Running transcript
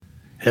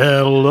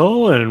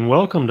Hello and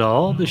welcome to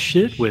All the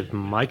Shit with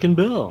Mike and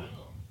Bill.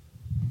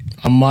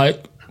 I'm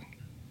Mike,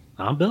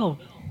 I'm Bill.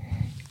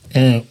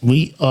 and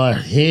we are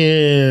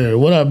here.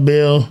 What up,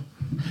 Bill?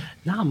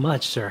 Not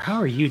much, sir. How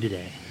are you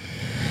today?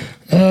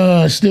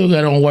 Still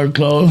got on work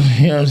clothes.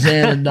 You know what I'm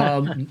saying?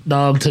 The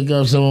dog took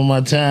up some of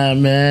my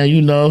time, man.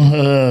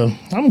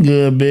 I'm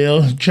good,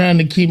 Bill. Trying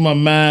to keep my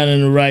mind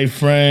in the right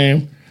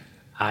frame.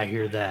 I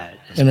hear that,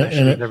 And,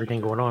 especially with and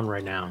everything going on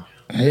right now.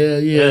 hell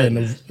yeah,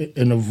 Goodness.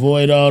 and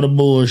avoid all the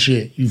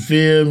bullshit. You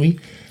feel me?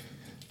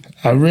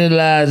 I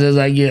realize as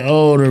I get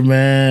older,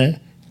 man,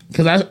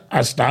 because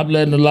I stopped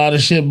letting a lot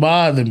of shit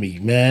bother me,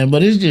 man.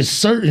 But it's just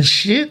certain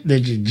shit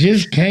that you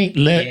just can't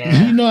let,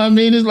 Yeah, you know what I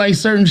mean? It's like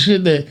certain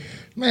shit that,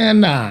 man,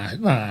 nah.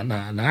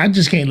 I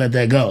just can't let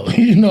that go.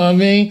 You know what I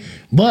mean?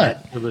 But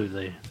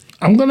absolutely.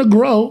 I'm going to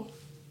grow.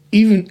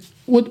 Even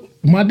what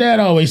my dad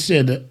always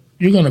said that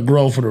you're going to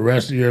grow for the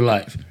rest of your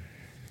life.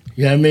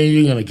 You know what I mean?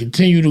 You're going to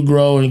continue to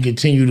grow and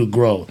continue to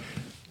grow.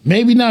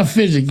 Maybe not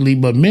physically,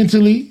 but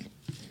mentally,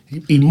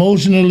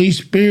 emotionally,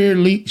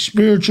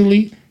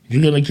 spiritually,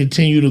 you're gonna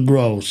continue to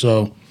grow.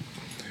 So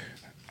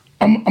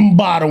I'm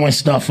bottling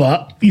stuff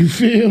up. You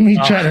feel me?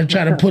 Try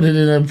to put it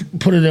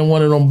in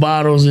one of them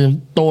bottles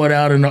and throw it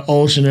out in the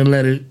ocean and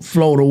let it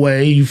float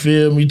away. You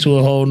feel me? To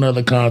a whole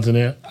nother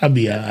continent. I'll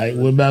be all right.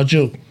 What about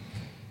you?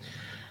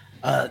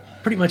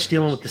 Pretty much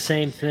dealing with the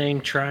same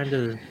thing, trying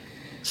to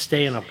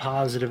stay in a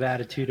positive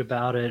attitude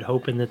about it,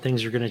 hoping that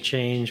things are going to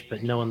change,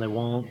 but knowing they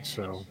won't.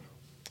 So,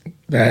 what are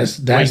That's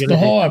you the going to do?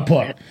 hard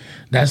part.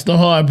 That's the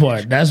hard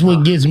part. That's what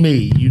Uh, gets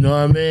me. You know what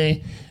I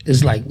mean?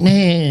 It's like,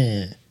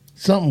 man,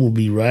 something will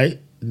be right.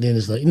 Then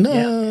it's like, yeah,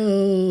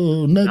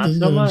 no, not nothing's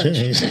so gonna much.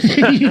 change.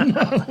 You know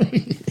what I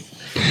mean?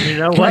 You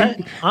know Like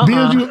what?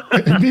 build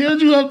you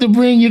build you up to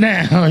bring you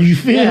down. You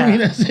feel me? Yeah,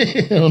 That's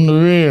it on the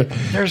real.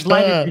 there's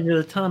light at the end of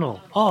the tunnel.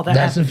 Oh, that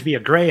That's a happens to be a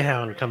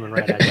greyhound coming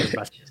right at you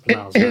about 60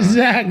 miles an hour.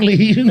 exactly.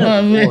 You know Good what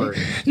I mean? Lord.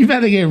 You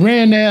better get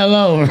ran the hell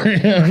over. You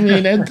know what I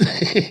mean?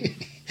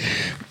 That,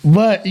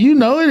 but you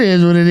know it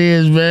is what it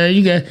is, man.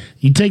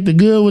 You take the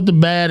good with the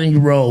bad and you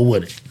roll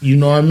with it. You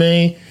know what I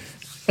mean?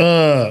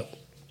 Uh,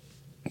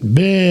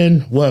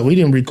 Ben, what we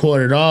didn't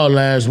record it all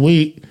last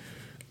week.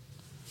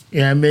 You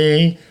know what I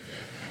mean?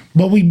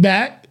 But we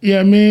back. You know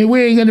what I mean?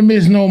 We ain't gonna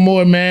miss no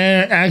more,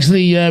 man.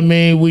 Actually, yeah, I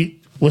mean,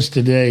 what's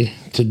today?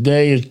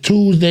 Today is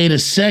Tuesday the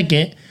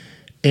 2nd,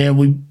 and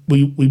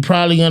we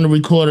probably gonna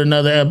record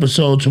another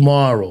episode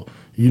tomorrow.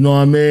 You know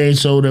what I mean?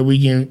 So that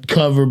we can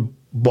cover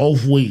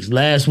both weeks,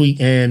 last week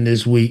and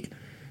this week.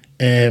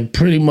 And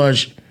pretty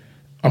much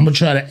I'm gonna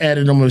try to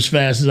edit them as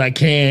fast as I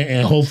can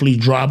and hopefully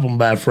drop them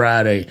by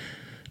Friday.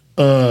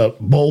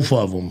 Both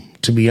of them,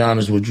 to be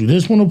honest with you.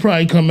 This one will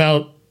probably come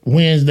out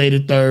Wednesday the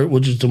 3rd,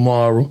 which is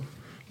tomorrow,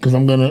 because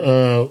I'm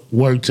gonna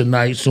work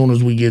tonight soon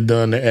as we get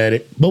done to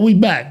edit. But we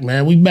back,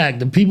 man. We back.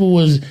 The people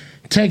was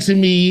texting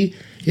me.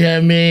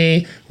 Yeah,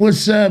 man.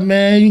 What's up,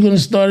 man? You gonna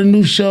start a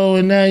new show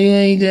and now you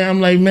ain't there?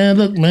 I'm like, man,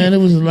 look, man. There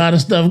was a lot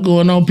of stuff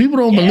going on. Yeah,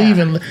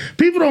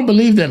 People don't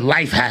believe that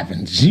life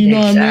happens. You know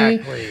what I mean?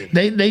 exactly.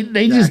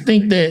 They just Exactly.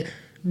 think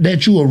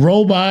that you a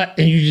robot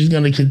and you're just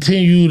gonna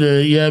continue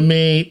to, you know what I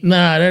mean?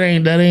 Nah,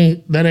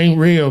 that ain't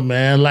real,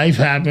 man. Life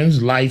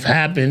happens, life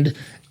happened,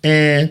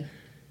 and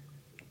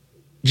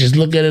just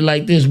look at it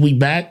like this. We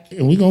back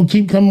and we gonna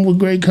keep coming with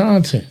great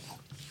content.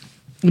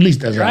 At least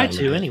that's how I Try look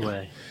to at it.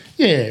 anyway.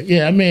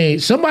 Yeah. I mean,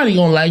 somebody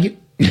gonna like it.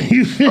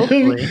 You feel me?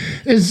 Hopefully.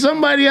 There's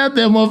somebody out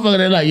there, motherfucker,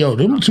 that like, yo,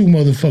 them two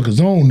motherfuckers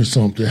on to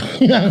something.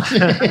 You know what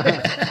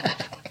I'm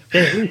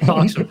saying? We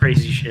talk some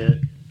crazy shit.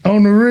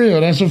 On the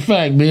real, that's a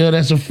fact, Bill.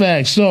 That's a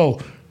fact. So,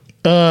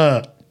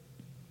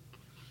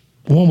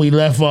 when we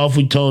left off,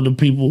 we told the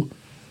people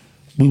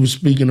we were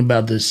speaking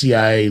about the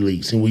CIA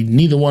leaks, and we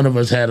neither one of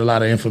us had a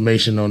lot of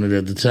information on it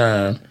at the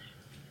time.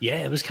 Yeah,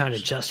 it was kind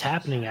of just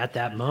happening at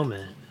that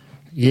moment.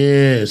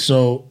 Yeah,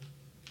 so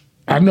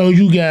I know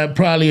you got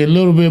probably a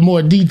little bit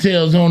more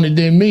details on it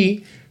than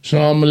me, so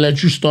I'm gonna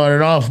let you start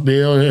it off,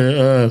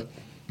 Bill.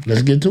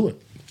 Let's get to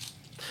it.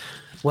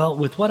 Well,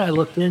 with what I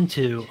looked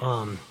into,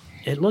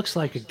 it looks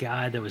like a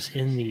guy that was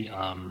in the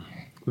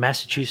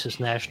Massachusetts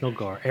National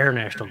Guard, Air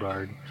National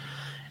Guard,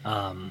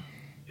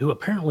 who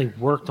apparently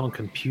worked on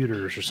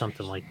computers or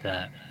something like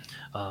that.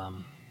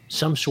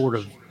 Some sort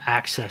of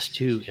access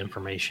to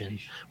information,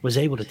 was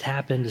able to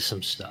tap into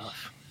some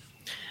stuff.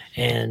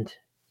 And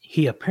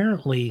he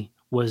apparently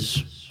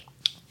was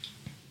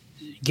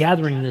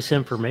gathering this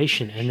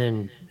information and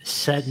then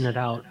setting it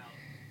out,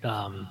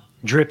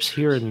 drips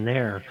here and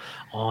there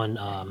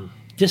on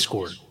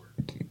Discord.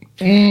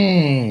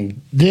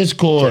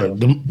 Discord, So,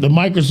 the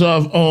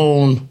Microsoft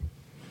owned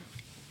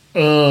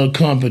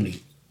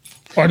company,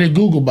 or did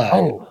Google buy it?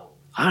 oh,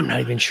 I'm not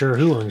even sure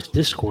who owns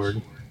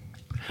Discord.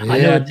 I know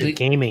Yeah, it's a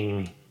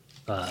gaming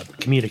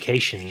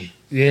communication.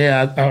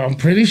 I'm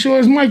pretty sure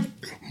it's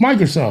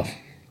Microsoft.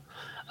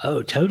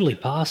 Oh, totally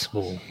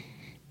possible.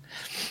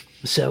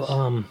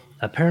 So,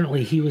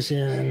 apparently he was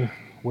in.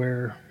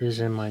 Where is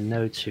in my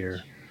notes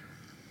here?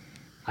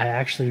 I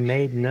actually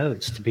made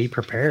notes to be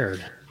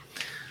prepared.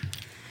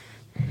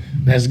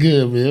 That's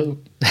good, Bill.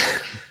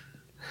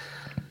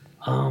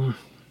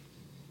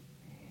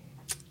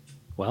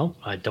 Well,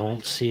 I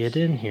don't see it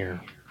in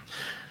here.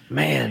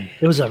 Man,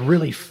 it was a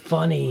really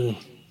funny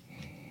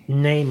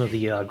name of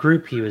the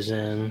group he was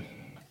in.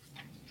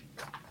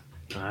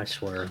 I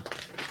swear.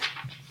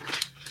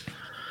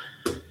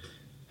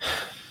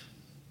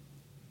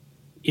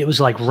 It was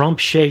like Rump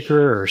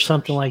Shaker or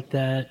something like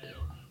that.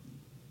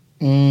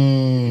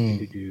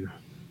 The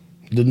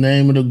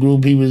name of the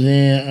group he was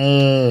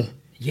in,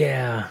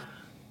 yeah.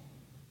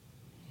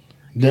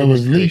 That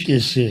was leaked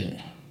as shit.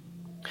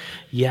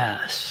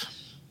 Yes.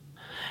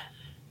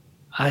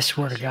 I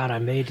swear to God, I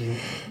made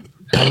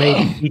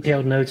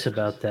detailed notes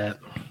about that.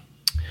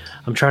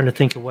 I'm trying to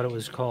think of what it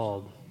was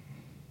called.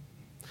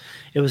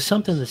 It was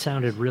something that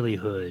sounded really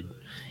hood.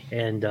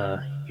 And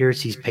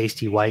here's these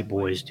pasty white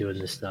boys doing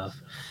this stuff.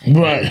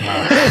 Right.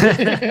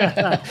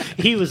 And,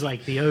 he was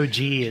like the OG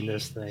in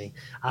this thing.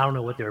 I don't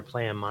know what they were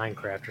playing,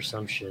 Minecraft or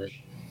some shit.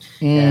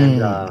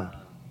 And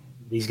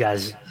these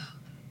guys,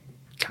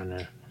 kind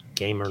of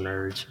gamer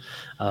nerds,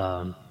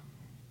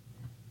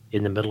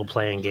 in the middle of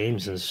playing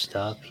games and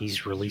stuff,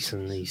 he's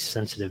releasing these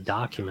sensitive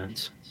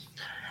documents.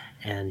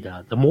 And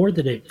the more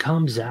that it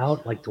comes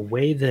out, like the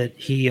way that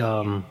he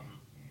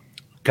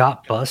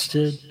got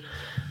busted,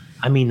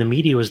 I mean, the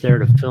media was there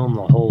to film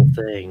the whole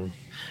thing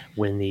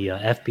when the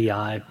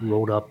FBI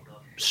rolled up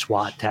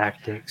SWAT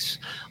tactics,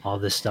 all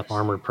this stuff,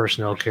 armored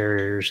personnel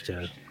carriers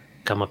to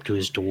come up to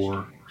his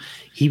door.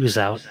 He was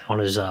out on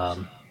his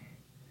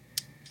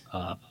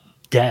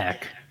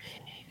deck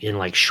in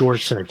like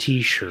shorts and a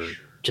t-shirt,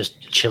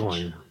 just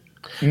chilling.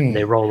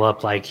 They roll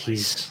up like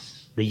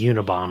he's the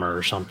Unabomber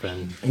or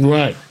something.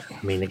 Right.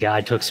 I mean, the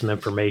guy took some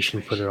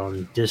information, put it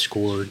on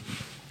Discord,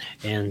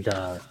 and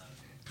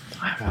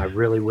I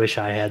really wish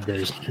I had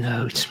those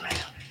notes, man.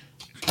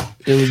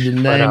 It was the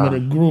name of the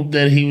group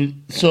that he was.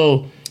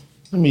 So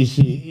let me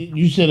see.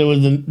 You said it was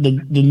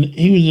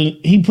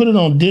he put it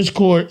on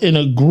Discord in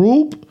a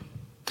group.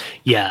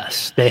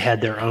 Yes, they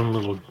had their own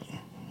little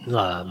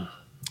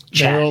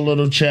chat. Their own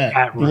little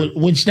chat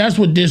which that's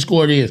what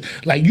Discord is.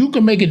 Like you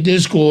can make a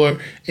Discord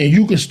and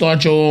you can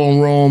start your own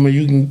room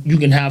and you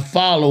can have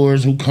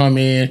followers who come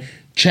in,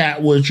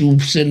 chat with you,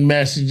 send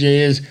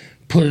messages,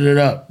 put it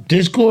up.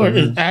 Discord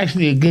is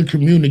actually a good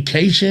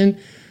communication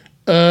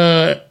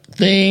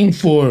thing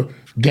for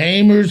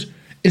gamers.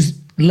 It's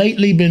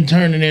lately been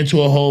turning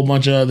into a whole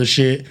bunch of other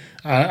shit.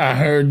 I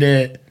heard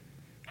that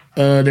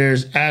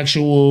there's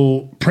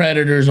actual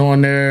predators on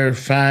there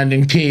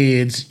finding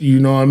kids, you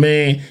know what I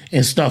mean,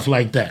 and stuff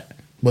like that.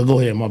 But go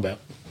ahead, my bad.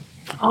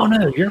 Oh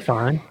no, you're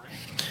fine.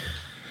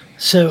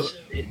 So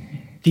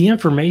the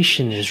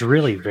information is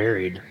really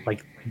varied.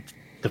 Like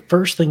the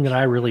first thing that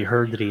I really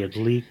heard that he had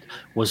leaked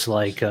was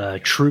like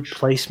troop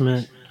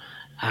placement,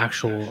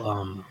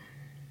 actual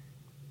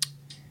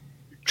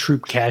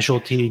troop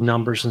casualty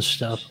numbers and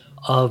stuff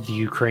of the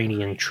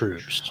Ukrainian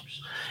troops,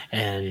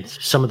 and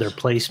some of their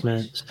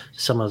placements,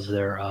 some of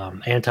their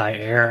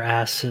anti-air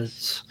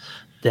assets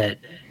that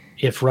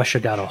if Russia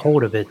got a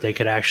hold of it, they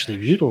could actually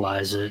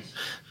utilize it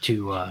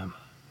to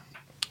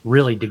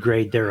really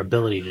degrade their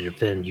ability to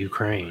defend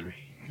Ukraine.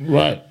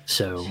 Right.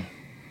 So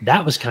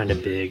that was kind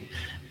of big.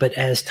 But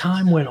as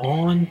time went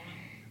on,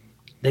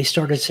 they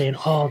started saying,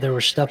 oh, there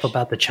was stuff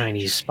about the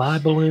Chinese spy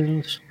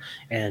balloons.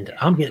 And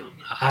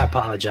I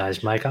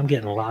apologize, Mike, I'm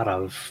getting a lot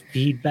of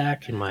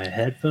feedback in my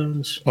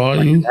headphones.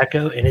 Are you?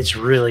 Echo, and it's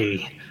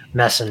really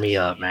messing me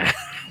up, man.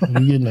 You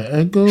getting the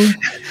echo?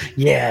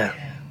 Yeah.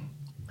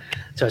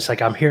 So it's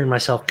like I'm hearing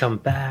myself come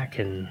back.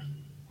 And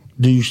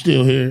do you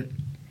still hear it?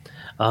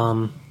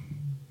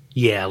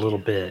 Yeah, a little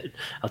bit.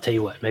 I'll tell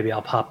you what, maybe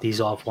I'll pop these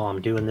off while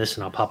I'm doing this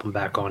and I'll pop them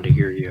back on to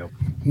hear you.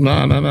 No.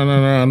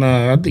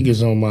 I think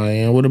it's on my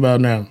end. What about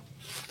now?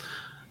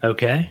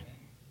 Okay.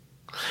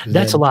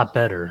 That's a lot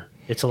better.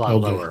 It's a lot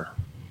lower.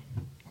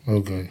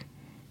 Okay.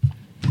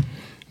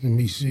 Let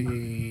me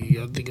see.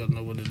 I think I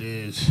know what it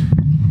is.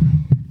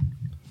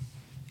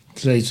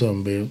 Say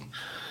something, Bill.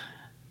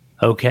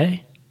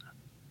 Okay.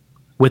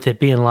 With it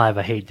being live,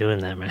 I hate doing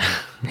that, man.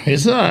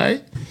 It's all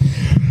right.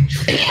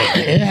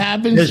 It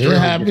happens. It's really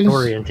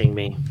disorienting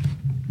me.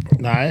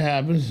 Nah, it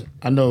happens.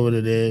 I know what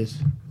it is.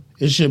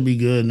 It should be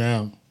good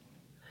now.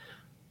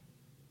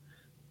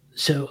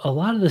 So a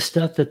lot of the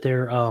stuff that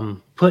they're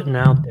putting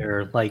out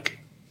there, like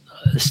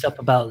stuff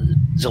about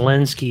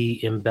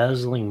Zelensky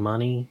embezzling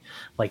money,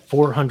 like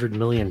 $400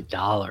 million.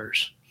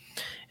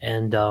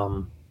 And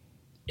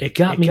it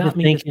got me to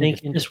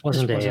thinking this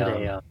wasn't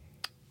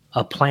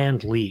a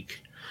planned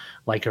leak,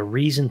 like a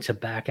reason to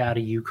back out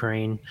of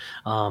Ukraine.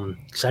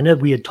 Because I know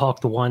we had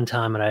talked the one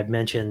time and I'd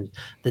mentioned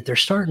that they're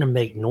starting to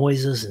make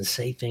noises and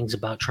say things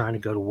about trying to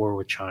go to war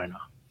with China,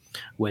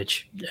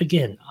 which,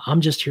 again,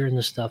 I'm just hearing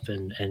this stuff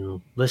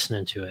and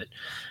listening to it.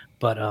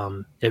 But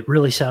it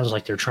really sounds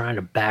like they're trying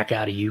to back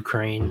out of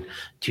Ukraine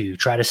to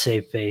try to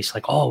save face.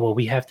 Like, oh, well,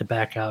 we have to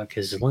back out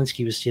because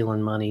Zelensky was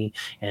stealing money.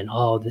 And,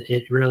 oh,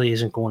 it really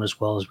isn't going as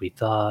well as we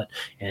thought.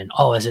 And,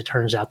 oh, as it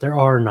turns out, there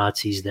are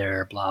Nazis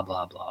there, blah,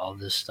 blah, blah, all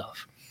this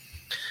stuff.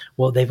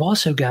 Well, they've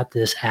also got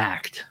this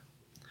act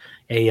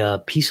a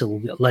piece of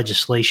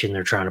legislation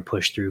they're trying to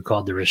push through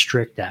called the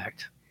Restrict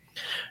Act.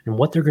 And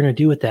what they're going to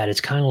do with that,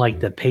 it's kind of like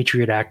the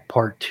Patriot Act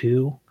Part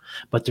 2,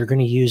 but they're going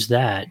to use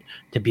that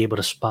to be able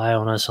to spy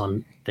on us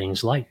on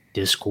things like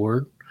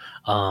Discord.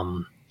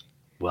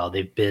 Well,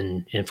 they've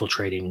been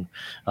infiltrating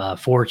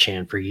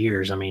 4chan for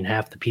years. I mean,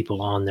 half the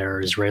people on there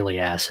are Israeli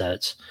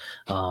assets.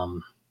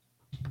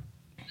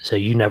 So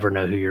you never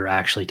know who you're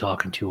actually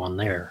talking to on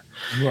there.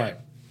 Right.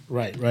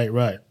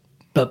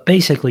 But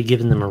basically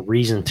giving them a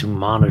reason to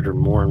monitor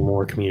more and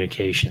more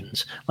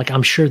communications. Like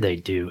I'm sure they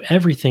do.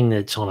 Everything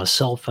that's on a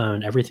cell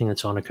phone, everything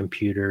that's on a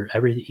computer,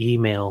 every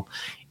email,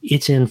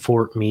 it's in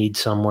Fort Meade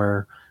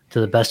somewhere. To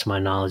the best of my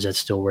knowledge, that's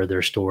still where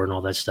they're storing all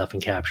that stuff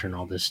and capturing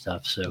all this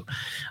stuff. So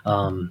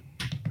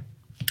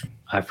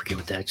I forget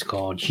what that's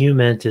called.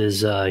 HUMINT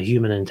is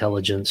human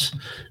intelligence.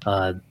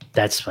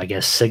 That's, I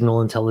guess,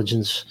 signal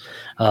intelligence.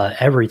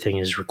 Everything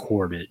is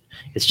recorded.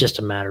 It's just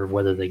a matter of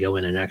whether they go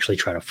in and actually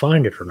try to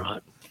find it or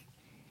not.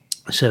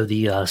 So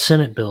the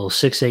Senate Bill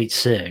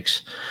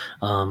 686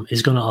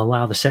 is going to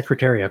allow the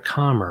Secretary of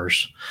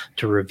Commerce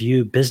to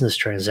review business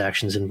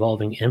transactions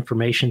involving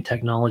information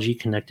technology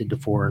connected to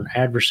foreign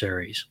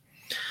adversaries.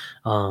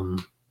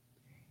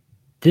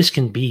 This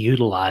can be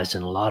utilized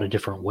in a lot of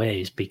different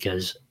ways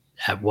because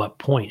at what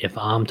point, if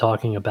I'm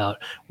talking about,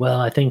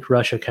 well, I think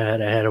Russia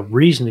kind of had a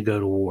reason to go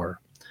to war,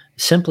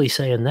 simply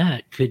saying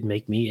that could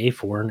make me a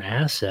foreign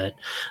asset,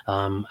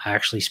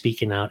 actually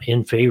speaking out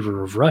in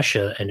favor of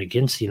Russia and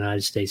against the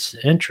United States'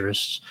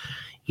 interests,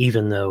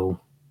 even though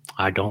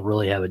I don't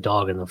really have a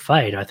dog in the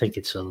fight. I think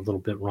it's a little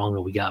bit wrong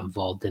that we got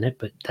involved in it,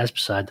 but that's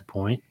beside the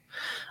point.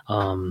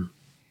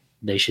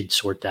 They should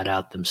sort that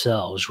out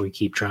themselves. We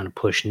keep trying to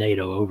push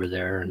NATO over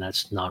there, and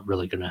that's not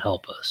really going to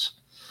help us.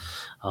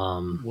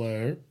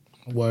 Word.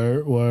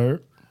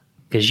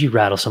 Because you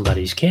rattle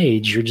somebody's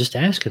cage, you're just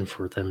asking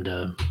for them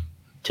to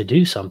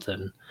do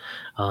something.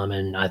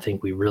 And I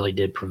think we really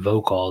did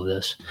provoke all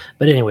this.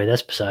 But anyway,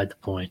 that's beside the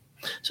point.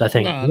 So I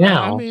think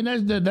now... I mean,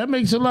 that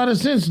makes a lot of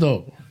sense,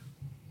 though.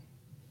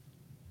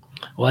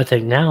 Well, I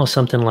think now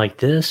something like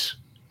this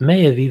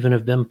may have even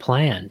have been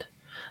planned.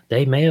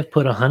 They may have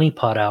put a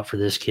honeypot out for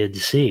this kid to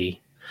see.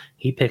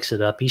 He picks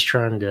it up. He's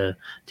trying to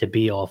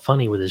be all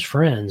funny with his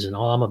friends and,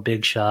 oh, I'm a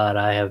big shot.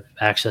 I have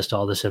access to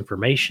all this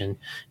information.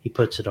 He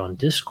puts it on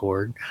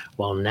Discord.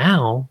 Well,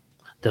 now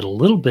that a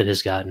little bit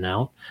has gotten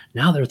out,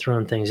 now they're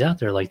throwing things out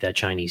there like that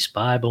Chinese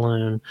spy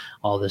balloon,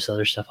 all this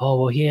other stuff. Oh,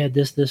 well, he had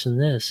this, this,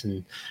 and this,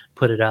 and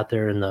put it out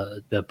there in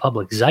the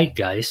public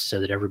zeitgeist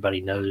so that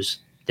everybody knows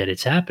that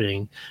it's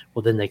happening.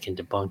 Well, then they can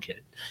debunk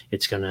it.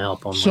 It's going to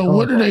help them. So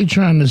what are they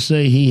trying to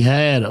say he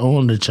had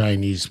on the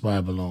Chinese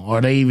spy balloon? Are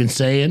they even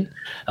saying?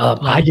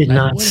 I did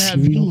not what see.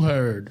 Have you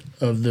heard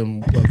of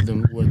them?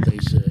 What they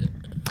said?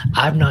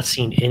 I've not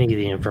seen any of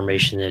the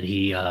information that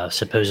he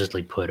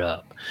supposedly put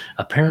up.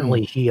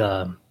 Apparently, he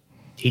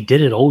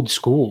did it old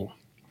school.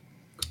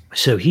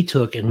 So he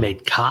took and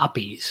made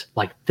copies,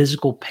 like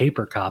physical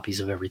paper copies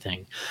of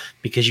everything,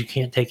 because you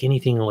can't take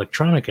anything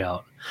electronic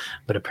out.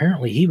 But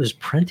apparently he was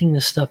printing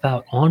this stuff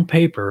out on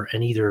paper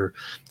and either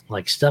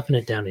like stuffing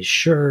it down his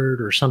shirt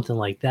or something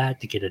like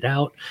that to get it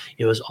out.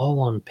 It was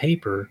all on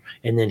paper,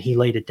 and then he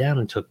laid it down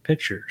and took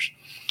pictures.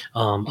 A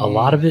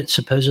lot of it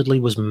supposedly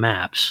was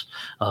maps,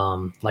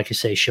 like I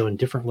say, showing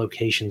different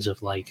locations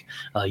of like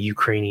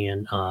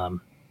Ukrainian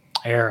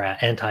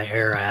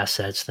anti-air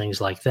assets, things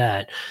like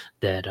that,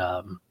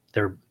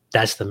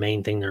 that's the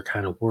main thing they're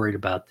kind of worried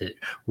about, that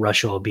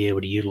Russia will be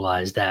able to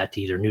utilize that to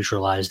either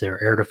neutralize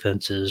their air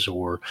defenses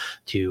or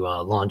to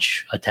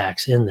launch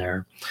attacks in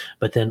there.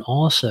 But then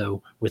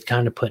also with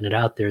kind of putting it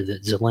out there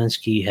that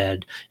Zelensky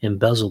had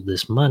embezzled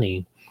this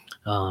money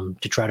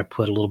to try to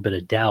put a little bit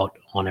of doubt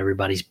on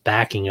everybody's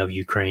backing of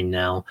Ukraine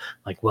now.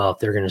 Like, well, if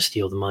they're going to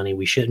steal the money,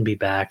 we shouldn't be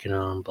backing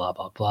them, blah,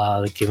 blah,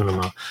 blah. They're giving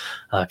them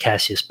a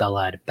Cassius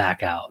Belli to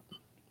back out.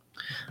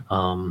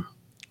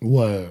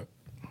 Word.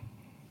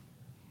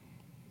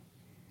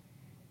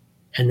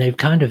 And they've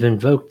kind of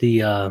invoked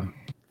the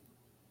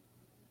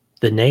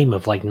name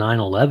of like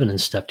 9/11 and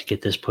stuff to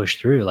get this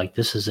pushed through. Like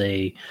this is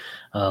a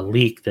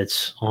leak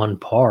that's on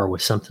par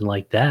with something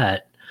like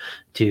that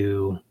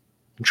to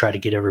try to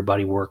get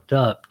everybody worked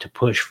up to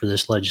push for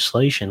this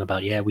legislation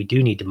about, yeah, we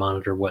do need to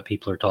monitor what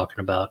people are talking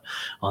about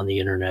on the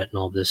internet and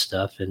all this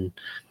stuff. And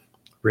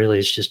really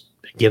it's just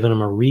giving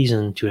them a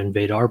reason to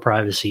invade our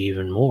privacy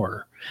even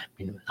more.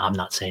 I mean, I'm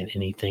not saying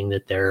anything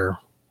that they're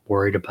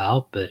worried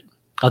about, but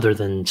other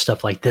than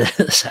stuff like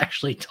this,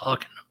 actually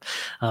talking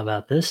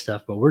about this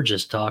stuff, but we're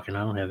just talking.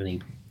 I don't have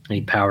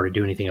any power to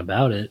do anything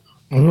about it.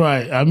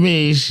 Right. I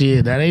mean,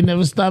 shit, that ain't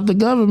never stopped the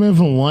government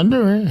from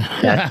wondering.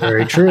 That's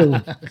very true.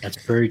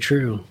 That's very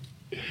true.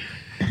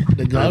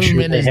 The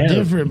government is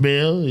different,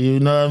 Bill. You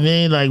know what I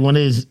mean? Like when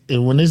it's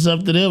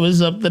up to them,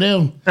 it's up to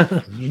them.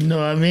 You know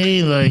what I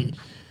mean? Like,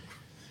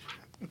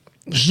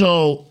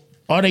 so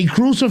are they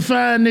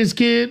crucifying this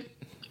kid?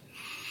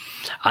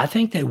 I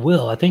think they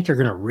will. I think they're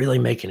going to really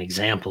make an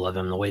example of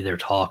him the way they're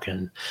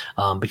talking,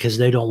 because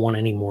they don't want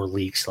any more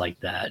leaks like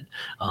that.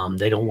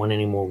 They don't want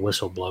any more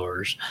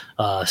whistleblowers.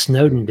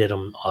 Snowden did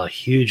them a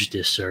huge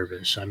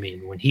disservice. I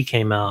mean, when he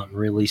came out and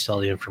released all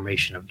the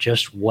information of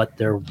just what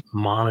they're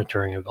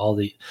monitoring of all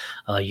the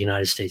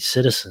United States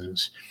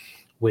citizens,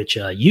 which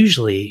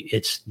usually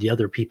it's the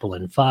other people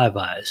in Five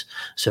Eyes.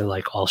 So,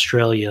 like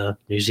Australia,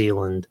 New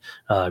Zealand,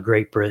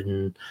 Great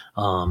Britain,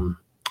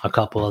 a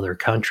couple other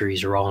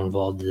countries are all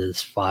involved in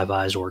this Five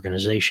Eyes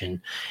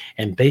organization.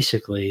 And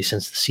basically,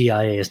 since the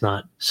CIA is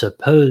not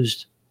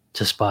supposed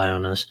to spy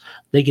on us,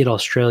 they get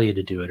Australia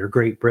to do it or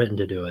Great Britain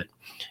to do it.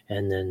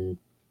 And then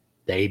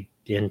they,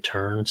 in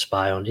turn,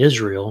 spy on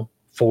Israel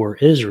for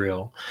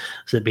Israel,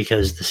 so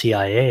because the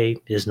CIA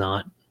is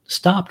not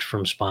stopped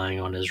from spying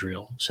on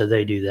Israel. So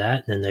they do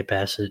that, and then they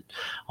pass it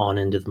on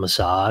into the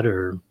Mossad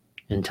or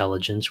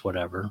intelligence,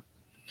 whatever.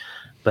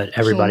 But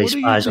everybody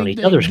spies on each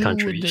other's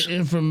countries. With the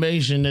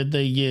information that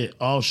they get,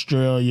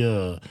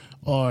 Australia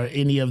or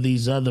any of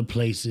these other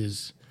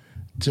places,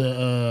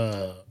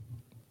 to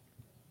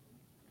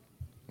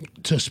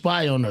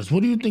spy on us,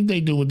 what do you think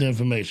they do with the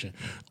information?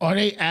 Are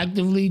they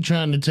actively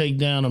trying to take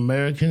down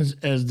Americans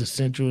as the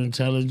Central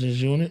Intelligence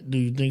Unit? Do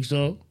you think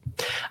so?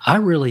 I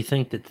really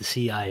think that the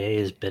CIA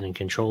has been in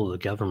control of the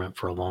government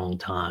for a long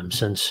time,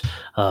 since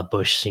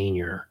Bush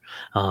Sr.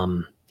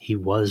 He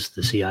was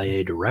the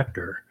CIA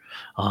director.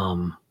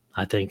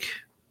 I think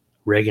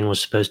Reagan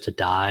was supposed to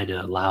die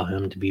to allow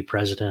him to be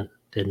president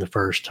in the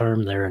first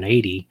term there in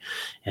 80.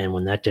 And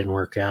when that didn't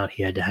work out,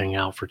 he had to hang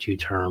out for 2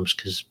 terms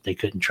because they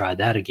couldn't try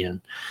that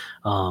again.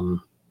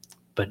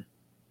 But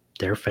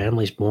their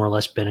family's more or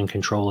less been in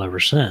control ever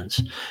since.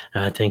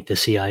 And I think the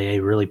CIA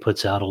really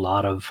puts out a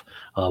lot of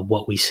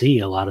what we see,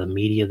 a lot of the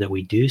media that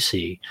we do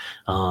see.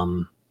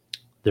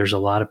 There's a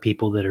lot of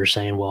people that are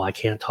saying, well, I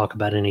can't talk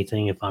about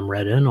anything if I'm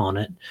read in on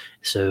it.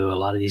 So a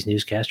lot of these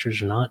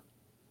newscasters are not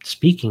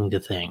speaking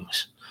to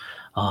things.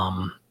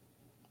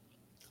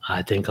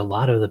 I think a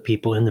lot of the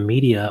people in the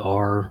media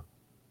are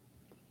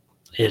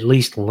at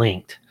least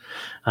linked.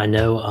 I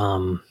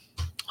know,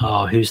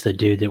 who's the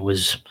dude that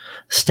was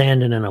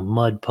standing in a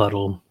mud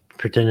puddle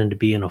pretending to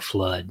be in a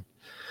flood?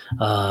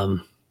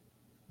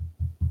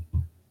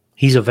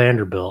 He's a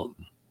Vanderbilt.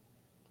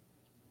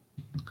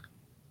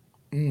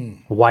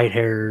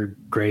 White-haired,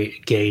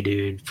 great gay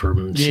dude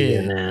from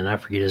CNN. I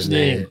forget his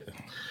name.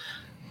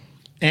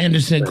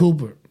 Anderson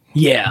Cooper.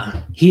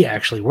 Yeah, he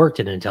actually worked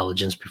in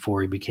intelligence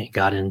before he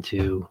got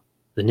into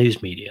the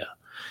news media.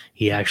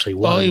 He actually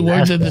was. Oh, he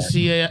worked at the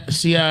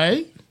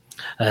CIA?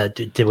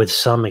 With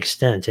some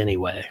extent,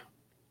 anyway.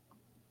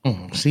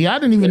 See, I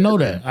didn't even know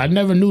that. I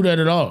never knew that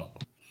at all.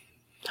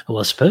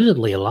 Well,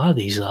 supposedly a lot of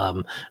these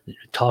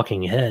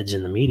talking heads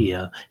in the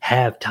media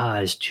have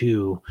ties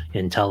to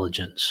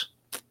intelligence.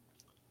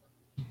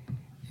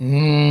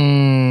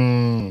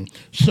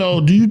 So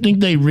do you think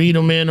they read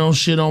them in on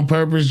shit on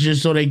purpose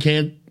just so they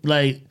can't,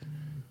 like...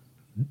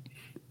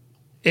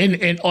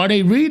 And are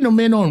they reading them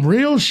in on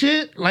real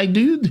shit? Like,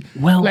 do you...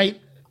 Well, like...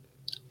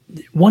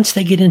 Once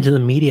they get into the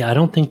media, I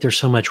don't think they're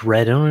so much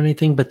read on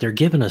anything, but they're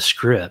given a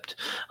script.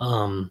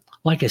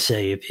 Like I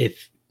say,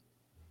 if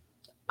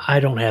I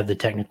don't have the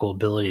technical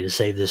ability to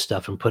save this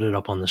stuff and put it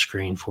up on the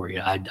screen for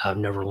you, I've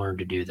never learned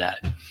to do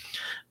that.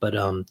 But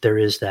there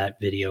is that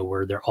video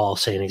where they're all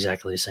saying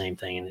exactly the same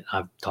thing. And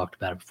I've talked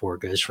about it before.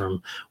 It goes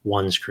from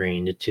 1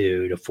 screen to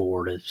 2 to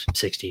 4 to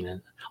 16.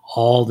 And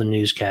all the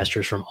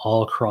newscasters from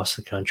all across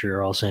the country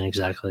are all saying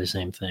exactly the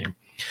same thing.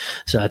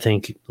 So I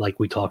think, like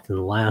we talked in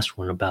the last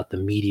one about the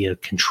media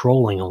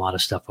controlling a lot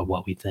of stuff of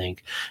what we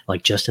think,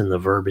 like just in the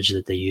verbiage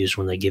that they use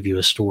when they give you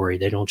a story,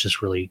 they don't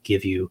just really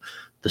give you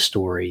the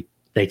story.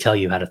 They tell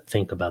you how to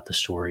think about the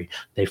story.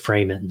 They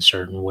frame it in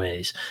certain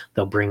ways.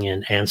 They'll bring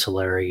in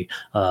ancillary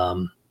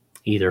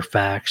either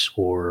facts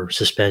or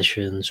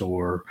suspensions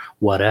or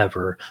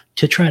whatever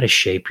to try to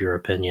shape your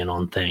opinion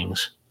on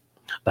things.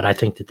 But I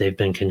think that they've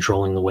been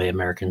controlling the way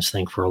Americans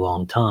think for a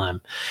long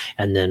time.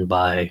 And then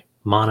by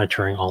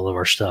monitoring all of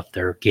our stuff,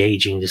 they're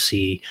gauging to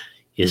see,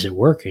 is it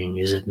working?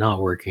 Is it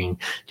not working?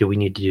 Do we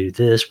need to do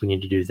this? We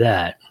need to do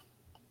that.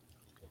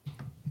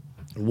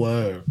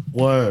 Word.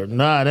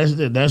 Nah,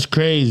 that's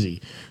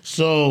crazy.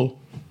 So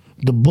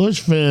the Bush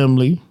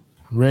family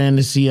ran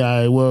the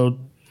CIA. Well,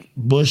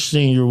 Bush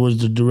Sr. was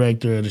the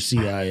director of the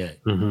CIA.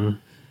 Mm-hmm.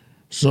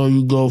 So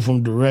you go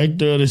from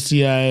director of the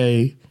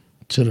CIA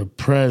to the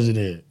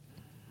president.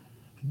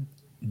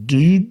 Do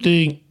you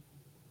think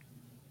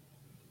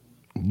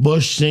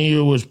Bush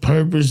Sr. was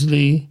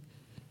purposely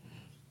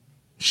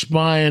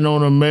spying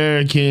on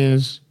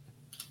Americans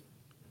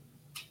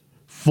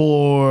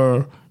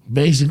for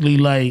basically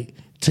like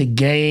to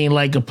gain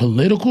like a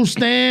political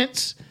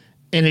stance,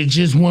 and it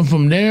just went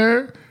from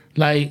there?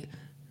 Like,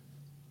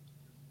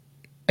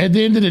 at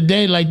the end of the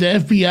day, like the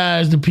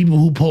FBI is the people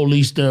who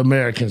police the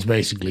Americans,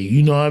 basically.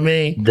 You know what I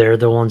mean? They're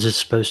the ones that's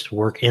supposed to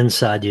work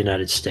inside the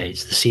United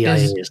States. The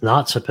CIA is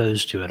not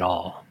supposed to at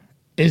all.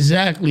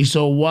 Exactly.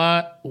 So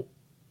what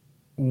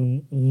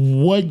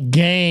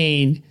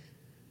gain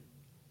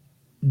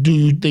do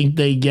you think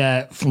they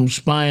got from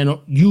spying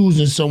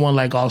using someone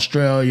like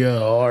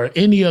Australia or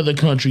any other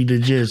country to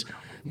just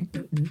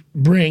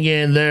bring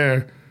in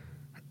their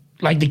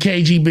like the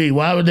KGB?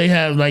 Why would they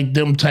have like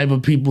them type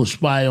of people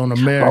spy on Oh,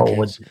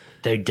 Americans?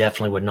 they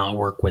definitely would not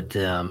work with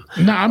them.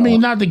 No, I mean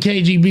not the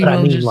KGB, But but I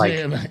I'm mean, just like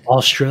saying. Like,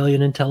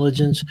 Australian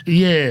intelligence,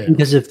 yeah.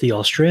 because if the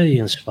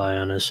Australians spy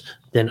on us,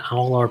 then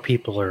all our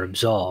people are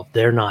absolved.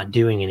 They're not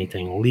doing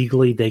anything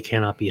legally. They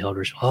cannot be held.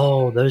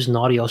 Oh, those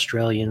naughty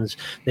Australians!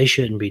 They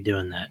shouldn't be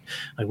doing that.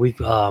 Like we've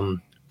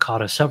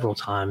caught us several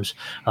times.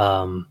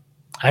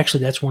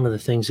 Actually, that's one of the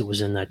things that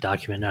was in that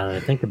document. Now that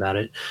I think about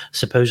it,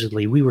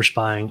 supposedly we were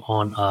spying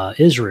on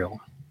Israel,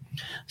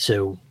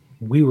 so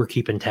we were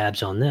keeping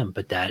tabs on them.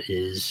 But that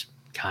is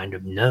kind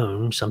of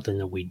known, something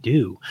that we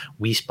do.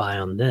 We spy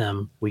on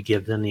them. We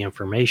give them the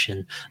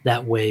information.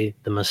 That way,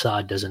 the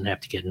Mossad doesn't have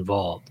to get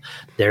involved.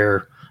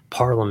 Their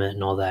parliament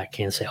and all that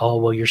can't say, oh,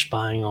 well, you're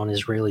spying on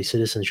Israeli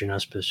citizens. You're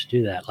not supposed to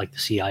do that. Like the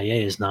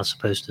CIA is not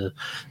supposed to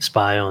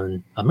spy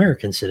on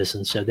American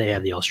citizens. So they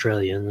have the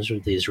Australians or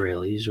the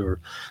Israelis or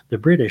the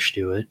British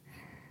do it.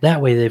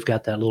 That way they've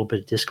got that little bit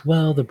of disc.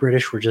 Well, the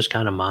British were just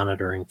kind of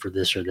monitoring for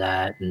this or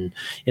that. And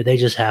they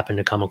just happened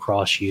to come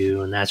across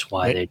you. And that's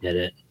why they did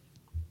it.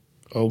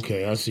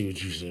 Okay, I see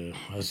what you said.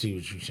 I see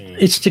what you're saying.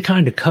 It's to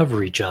kind of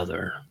cover each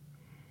other.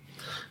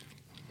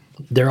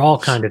 They're all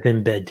kind of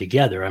in bed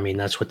together. I mean,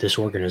 that's what this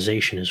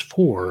organization is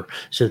for,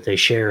 so that they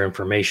share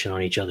information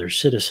on each other's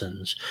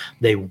citizens.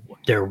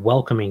 They're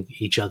welcoming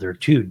each other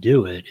to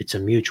do it. It's a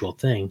mutual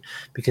thing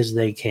because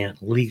they can't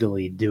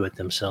legally do it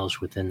themselves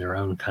within their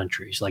own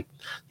countries. Like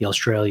the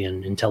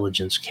Australian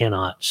intelligence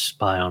cannot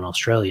spy on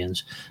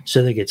Australians,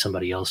 so they get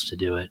somebody else to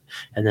do it,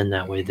 and then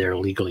that way they're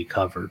legally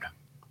covered.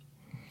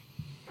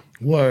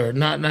 Word.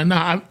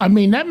 No. I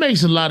mean, that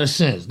makes a lot of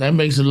sense. That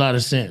makes a lot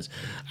of sense.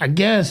 I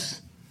guess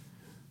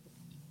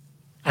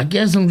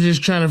I'm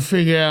just trying to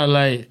figure out,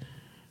 like,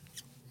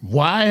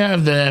 why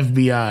have the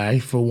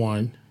FBI, for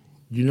one?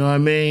 You know what I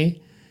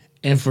mean?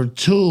 And for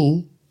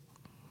two,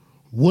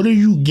 what are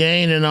you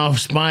gaining off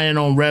spying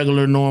on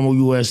regular, normal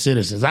U.S.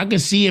 citizens? I can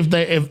see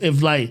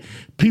if like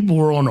people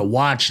were on a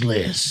watch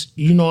list,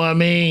 you know what I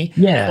mean?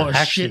 Yeah, or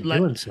actually shit like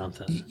doing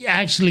something.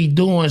 actually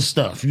doing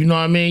stuff. You know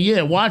what I mean?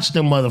 Yeah, watch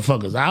them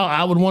motherfuckers.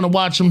 I would want to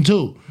watch them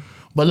too.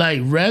 But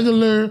like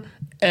regular,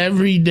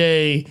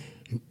 everyday,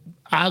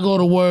 I go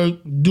to work,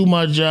 do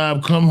my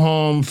job, come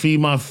home,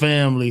 feed my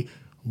family.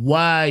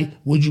 Why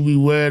would you be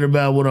worried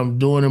about what I'm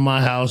doing in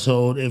my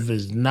household if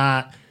it's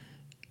not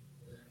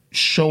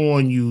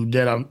showing you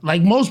that I'm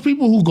like most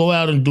people who go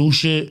out and do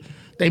shit?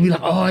 They be like,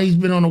 "Oh, he's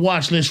been on the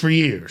watch list for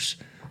years."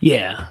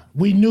 Yeah.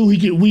 We knew he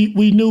could.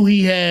 We knew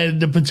he had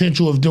the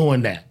potential of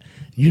doing that.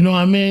 You know what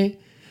I mean?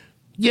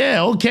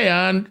 Yeah,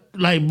 okay.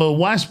 But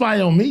why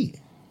spy on me?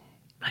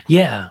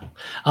 Yeah.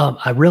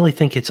 I really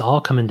think it's all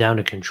coming down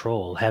to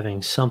control,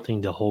 having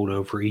something to hold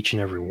over each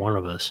and every one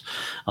of us.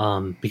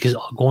 Because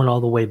going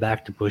all the way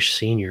back to Bush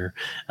Sr.,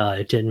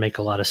 it didn't make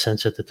a lot of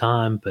sense at the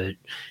time, but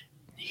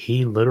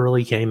he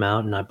literally came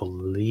out, and I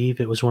believe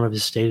it was one of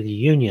his State of the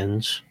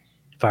Unions,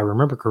 if I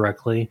remember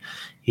correctly,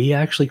 he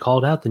actually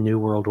called out the New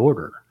World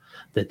Order,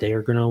 that they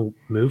are going to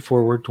move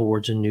forward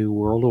towards a new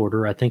world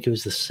order. I think it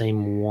was the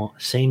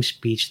same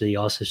speech that he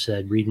also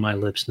said, "Read my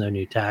lips, no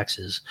new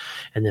taxes,"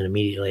 and then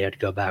immediately had to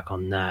go back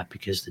on that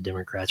because the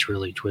Democrats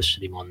really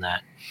twisted him on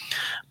that.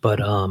 But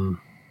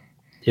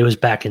it was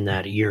back in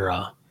that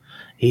era.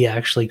 He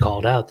actually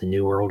called out the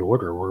New World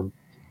Order.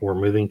 We're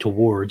moving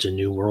towards a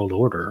new world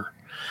order,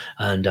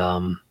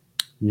 and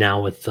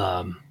now with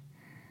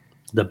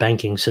the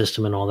banking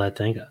system and all that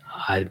thing,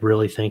 I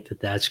really think that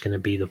that's going to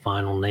be the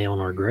final nail in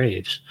our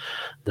graves,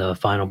 the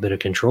final bit of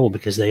control,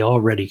 because they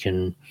already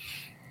can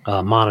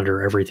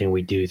monitor everything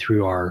we do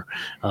through our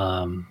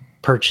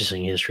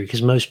purchasing history,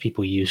 because most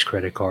people use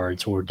credit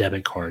cards or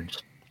debit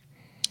cards.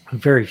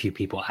 Very few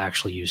people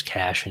actually use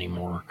cash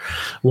anymore.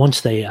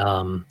 Once they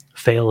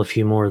fail a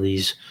few more of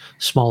these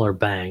smaller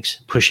banks,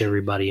 push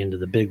everybody into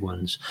the big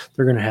ones,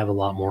 they're going to have a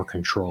lot more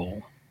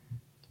control.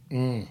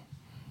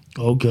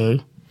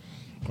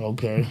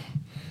 Okay.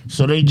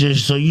 So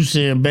you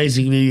saying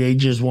basically they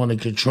just want to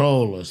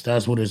control us.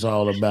 That's what it's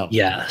all about.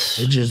 Yes.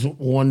 They just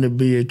want to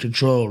be in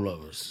control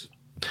of us.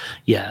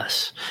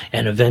 Yes.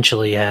 And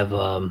eventually have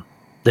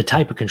the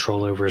type of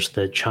control over us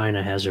that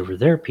China has over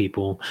their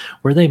people,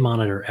 where they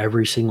monitor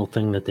every single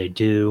thing that they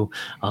do.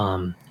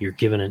 You're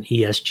given an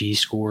ESG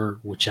score,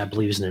 which I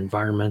believe is an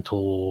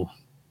environmental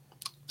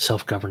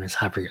self-governance.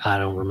 I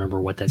don't remember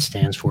what that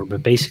stands for,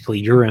 but basically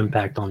your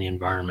impact on the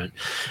environment,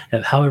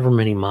 however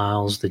many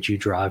miles that you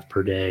drive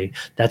per day,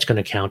 that's going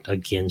to count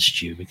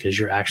against you because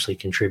you're actually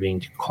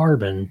contributing to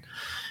carbon,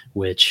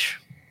 which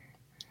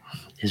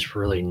is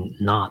really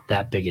not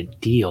that big a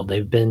deal.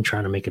 They've been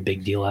trying to make a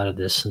big deal out of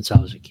this since I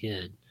was a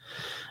kid.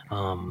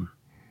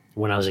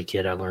 When I was a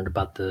kid, I learned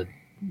about the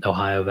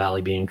Ohio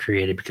Valley being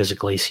created because of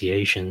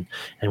glaciation,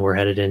 and we're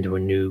headed into a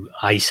new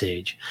ice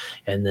age.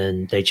 And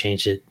then they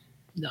changed it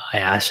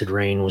acid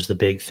rain was the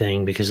big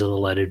thing because of the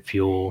leaded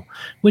fuel,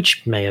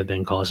 which may have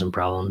been causing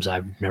problems.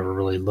 I've never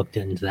really looked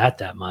into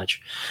that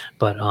much,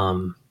 but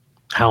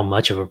how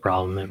much of a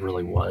problem it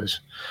really was.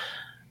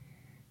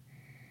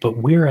 But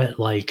we're at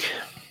like,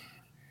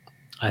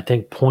 I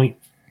think 0.4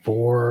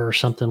 or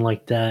something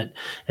like that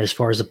as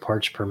far as the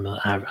parts per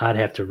million. I'd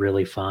have to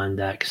really find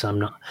that because I'm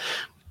not.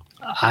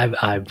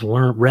 I've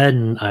read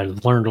and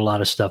I've learned a lot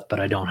of stuff, but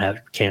I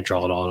can't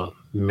draw it all to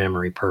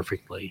memory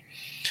perfectly.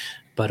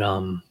 But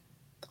I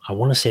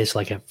want to say it's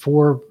like at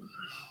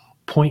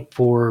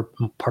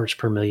 4.4 parts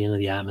per million of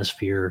the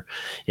atmosphere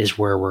is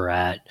where we're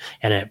at,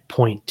 and at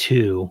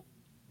 0.2,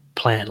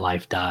 plant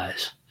life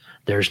dies.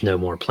 There's no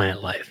more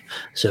plant life,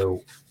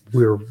 so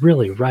we're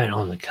really right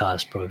on the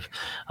cusp of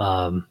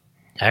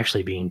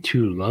actually being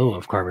too low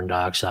of carbon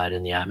dioxide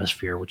in the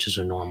atmosphere, which is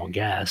a normal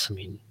gas. I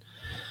mean,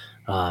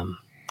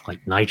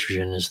 like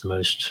nitrogen is the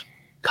most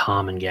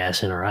common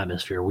gas in our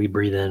atmosphere. We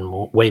breathe in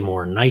way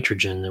more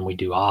nitrogen than we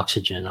do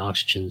oxygen.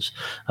 Oxygen's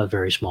a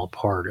very small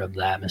part of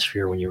the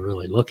atmosphere when you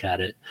really look at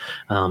it.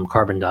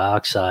 Carbon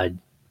dioxide,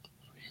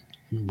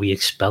 we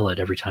expel it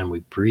every time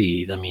we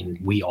breathe. I mean,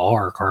 we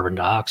are carbon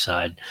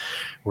dioxide.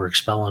 We're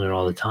expelling it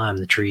all the time.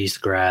 The trees, the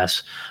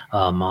grass,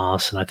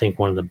 moss, and I think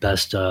one of the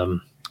best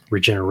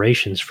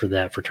regenerations for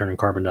that, for turning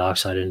carbon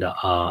dioxide into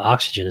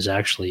oxygen, is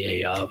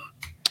actually a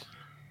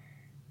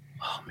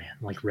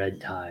like red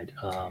tide.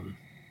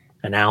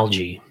 An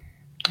algae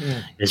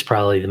is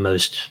probably the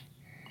most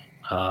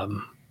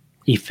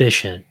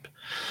efficient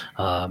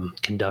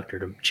conductor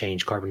to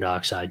change carbon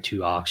dioxide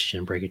to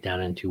oxygen, break it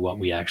down into what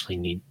we actually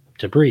need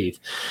to breathe.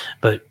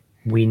 But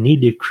we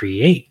need to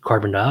create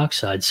carbon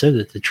dioxide so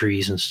that the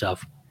trees and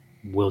stuff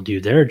will do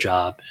their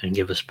job and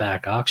give us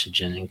back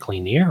oxygen and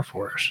clean the air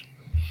for us.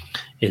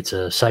 It's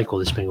a cycle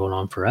that's been going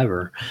on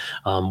forever.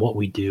 What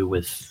we do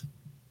with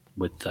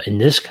in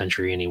this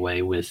country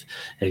anyway, with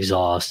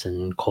exhaust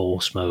and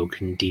coal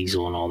smoke and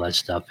diesel and all that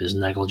stuff is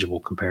negligible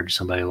compared to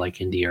somebody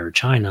like India or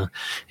China,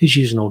 who's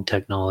using old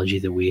technology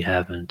that we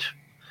haven't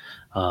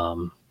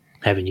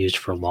used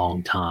for a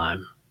long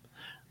time.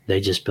 They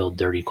just build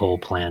dirty coal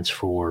plants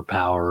for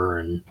power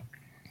and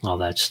all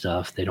that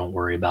stuff. They don't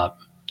worry about,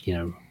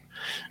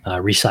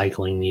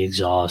 recycling the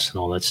exhaust and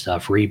all that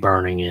stuff,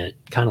 reburning it,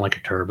 kind of like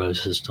a turbo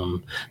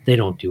system. They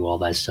don't do all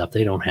that stuff.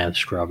 They don't have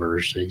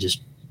scrubbers. They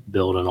just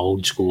build an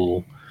old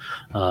school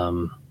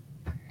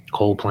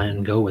coal plant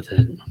and go with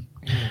it.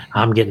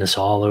 I'm getting us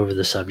all over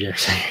the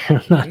subject.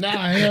 It's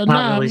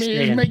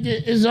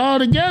all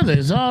together.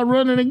 It's all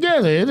running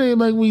together. It ain't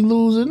like we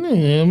losing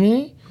it. I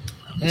mean,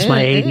 it's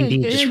my ADD.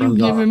 You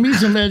giving me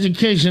some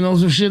education on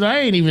some shit I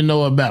ain't even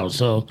know about.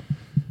 So,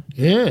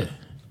 yeah.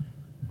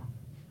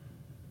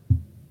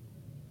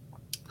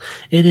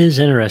 It is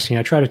interesting.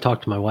 I try to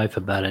talk to my wife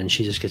about it, and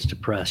she just gets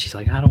depressed. She's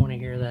like, I don't want to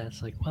hear that.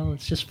 It's like, well,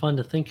 it's just fun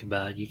to think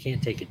about. You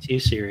can't take it too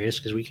serious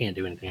because we can't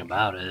do anything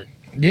about it.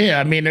 Yeah,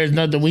 I mean, there's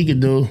nothing we can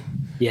do.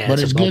 Yeah, but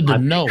it's good to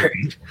know.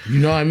 You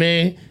know what I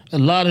mean?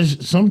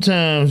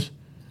 Sometimes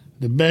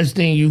the best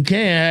thing you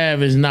can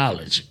have is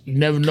knowledge. You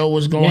never know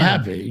what's going to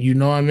happen. You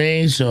know what I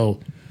mean? So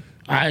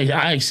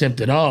I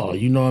accept it all.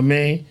 You know what I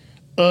mean?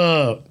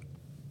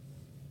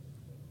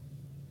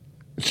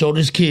 So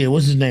this kid,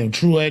 what's his name?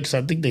 Truex?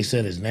 I think they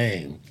said his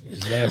name.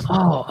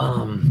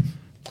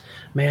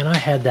 Man, I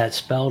had that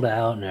spelled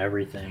out and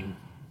everything.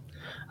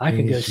 I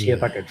could go see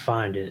if I could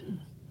find it.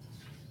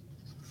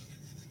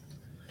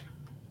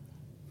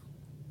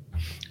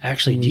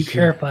 Actually, do you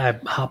care if I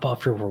hop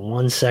off here for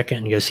 1 second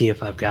and go see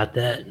if I've got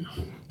that?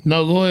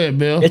 No, go ahead,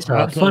 Bill. It's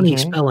a funny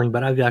spelling,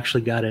 but I've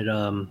actually got it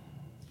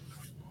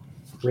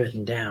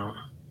written down.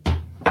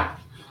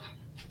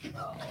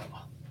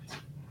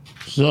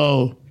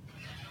 So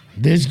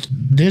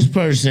this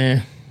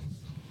person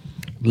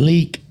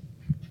leaked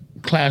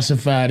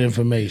classified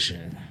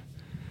information.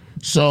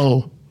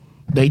 So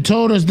they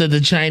told us that the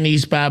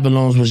Chinese spy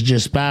balloons was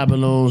just spy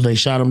balloons. They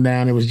shot them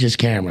down. It was just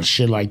cameras,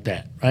 shit like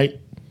that, right?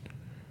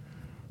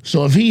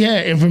 So if he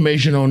had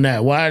information on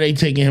that, why are they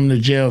taking him to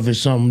jail if it's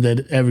something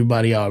that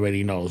everybody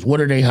already knows?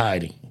 What are they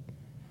hiding?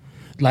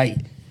 Like,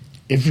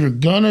 if you're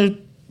gonna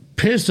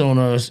piss on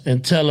us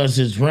and tell us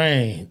it's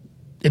rain,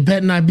 it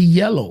better not be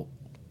yellow.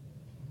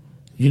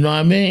 You know what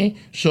I mean?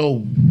 So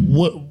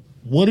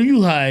what are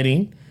you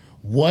hiding?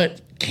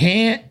 What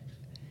can't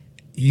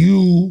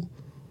you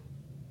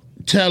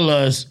tell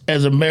us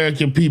as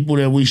American people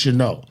that we should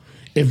know?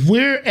 If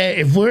we're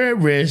at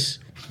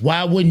risk,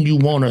 why wouldn't you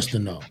want us to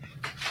know?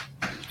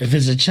 If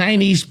it's a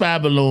Chinese spy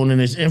balloon and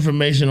there's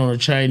information on a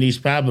Chinese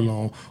spy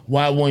balloon,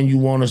 why wouldn't you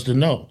want us to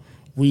know?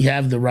 We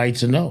have the right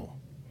to know.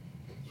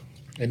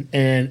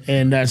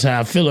 And that's how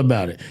I feel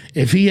about it.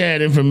 If he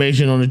had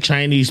information on the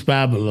Chinese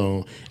spy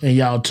balloon and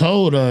y'all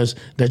told us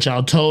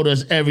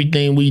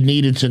everything we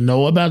needed to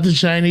know about the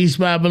Chinese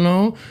spy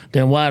balloon,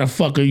 then why the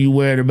fuck are you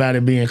worried about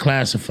it being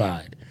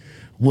classified?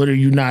 What are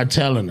you not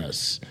telling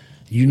us?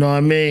 You know what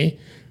I mean?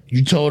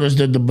 You told us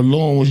that the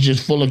balloon was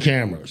just full of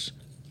cameras.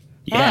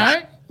 Yeah. All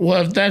right.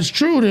 Well, if that's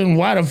true, then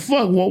why the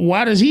fuck?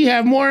 Why does he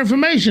have more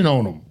information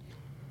on him?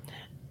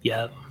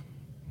 Yep.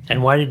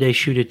 And why did they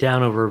shoot it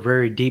down over a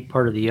very deep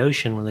part of the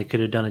ocean when they could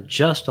have done it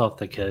just off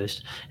the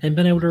coast and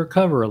been able to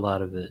recover a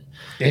lot of it?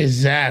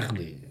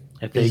 Exactly.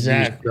 If they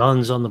used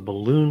guns on the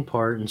balloon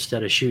part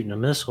instead of shooting a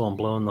missile and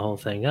blowing the whole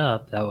thing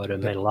up, that would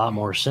have made a lot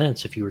more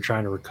sense if you were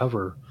trying to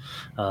recover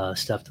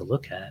stuff to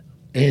look at.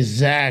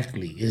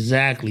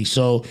 Exactly.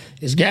 So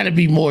it's got to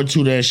be more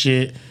to that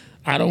shit.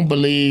 I don't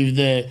believe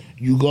that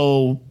you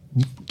go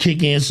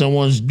kick in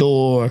someone's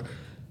door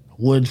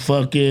with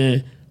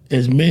fucking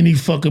as many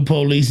fucking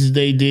police as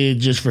they did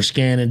just for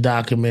scanning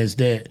documents,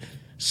 that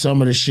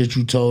some of the shit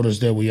you told us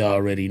that we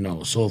already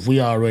know. So if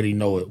we already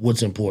know it,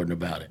 what's important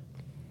about it?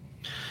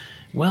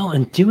 Well,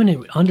 and doing it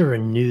under a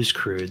news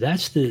crew,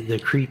 that's the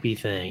creepy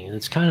thing.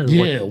 It's kind of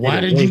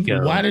why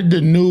did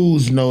the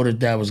news know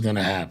that was going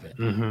to happen?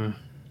 Mm-hmm.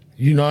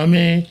 You know what I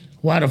mean?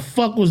 Why the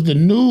fuck was the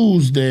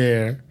news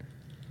there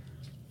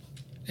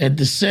at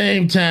the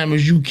same time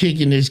as you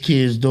kicking this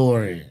kid's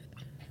door in?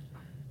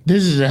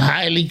 This is a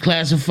highly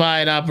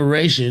classified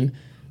operation.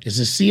 It's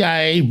a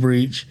CIA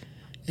breach,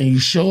 and you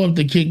show up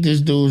to kick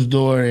this dude's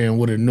door in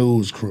with a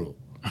news crew.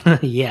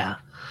 Yeah.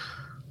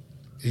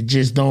 It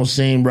just don't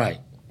seem right.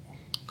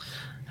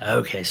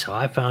 Okay, so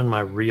I found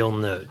my real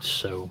notes,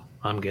 so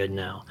I'm good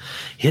now.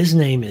 His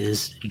name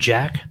is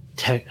Jack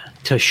Teixeira,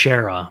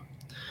 Teixeira.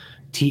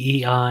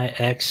 He's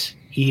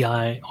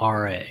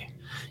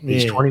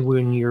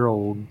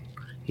 21-year-old.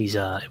 He's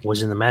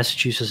was in the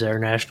Massachusetts Air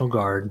National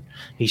Guard.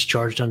 He's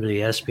charged under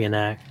the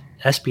Espionage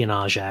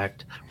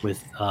Act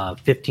with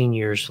 15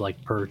 years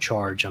per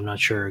charge. I'm not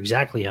sure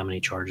exactly how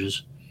many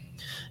charges.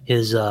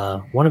 His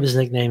one of his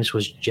nicknames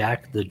was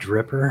Jack the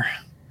Dripper,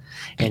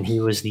 and he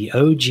was the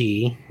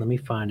OG. Let me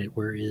find it.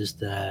 Where is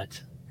that?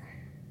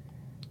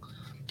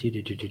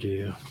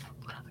 I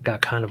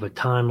got kind of a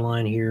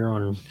timeline here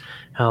on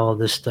how all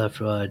this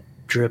stuff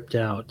dripped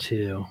out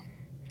too.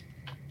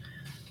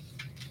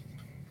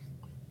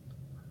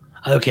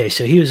 Okay,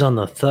 so he was on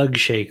the Thug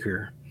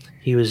Shaker.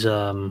 He was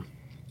on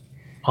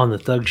the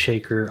Thug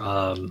Shaker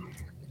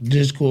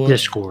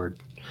Discord.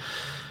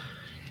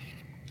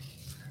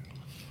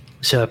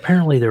 So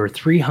apparently there were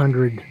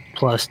 300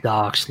 plus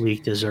docs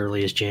leaked as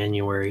early as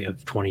January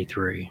of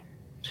 23.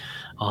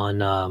 On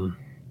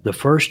the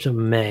 1st of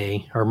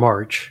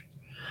March,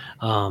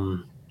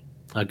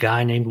 a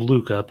guy named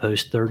Luca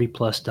posted 30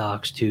 plus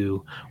docs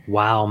to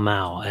Wow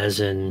Mao, as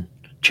in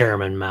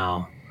Chairman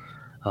Mao.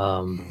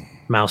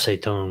 Mao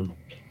Zedong,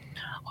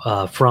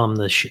 from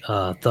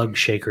the Thug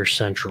Shaker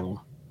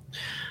Central.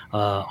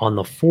 On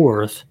the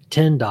 4th,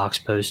 10 docs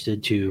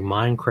posted to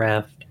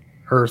Minecraft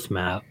Earth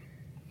Map.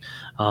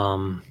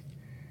 And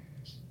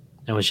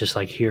was just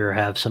like, here,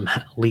 have some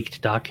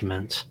leaked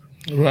documents.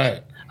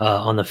 Right.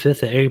 On the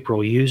 5th of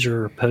April,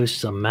 user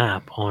posts a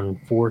map on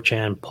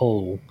 4chan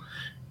poll,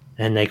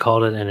 and they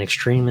called it an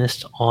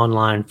extremist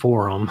online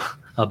forum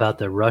about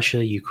the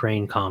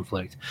Russia-Ukraine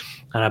conflict.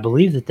 And I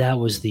believe that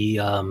was the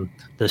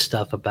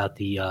stuff about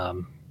the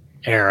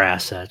air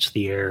assets,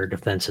 the air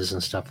defenses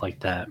and stuff like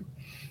that.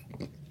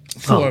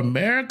 For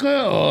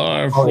America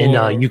or for...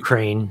 in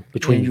Ukraine,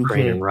 between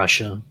Ukraine and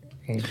Russia.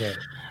 Okay.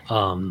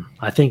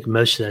 I think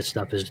most of that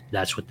stuff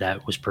that's what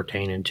that was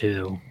pertaining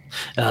to.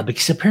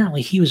 Because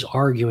apparently he was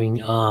arguing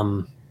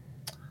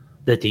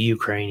that the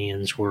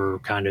Ukrainians were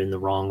kind of in the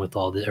wrong with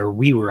all this, or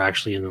we were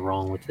actually in the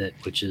wrong with it,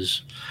 which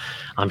is,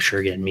 I'm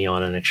sure, getting me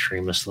on an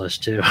extremist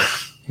list too.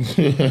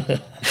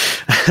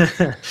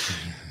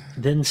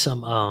 Then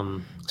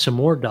some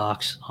more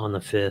docs on the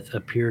 5th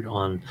appeared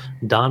on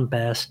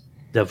Donbass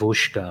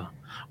Devushka,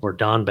 or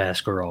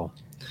Donbass Girl.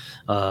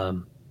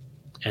 And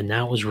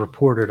that was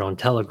reported on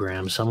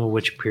Telegram, some of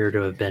which appear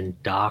to have been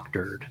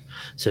doctored.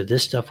 So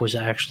this stuff was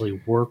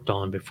actually worked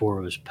on before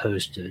it was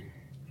posted.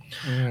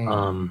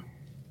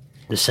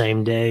 The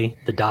same day,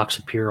 the docs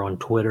appear on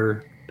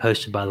Twitter,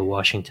 posted by the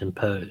Washington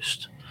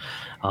Post.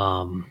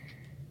 And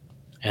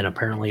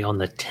apparently on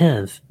the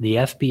 10th, the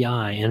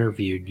FBI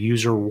interviewed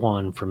user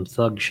 1 from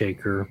Thug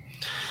Shaker,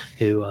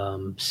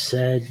 who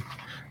said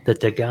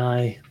that the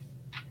guy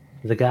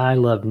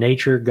loved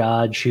nature,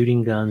 God,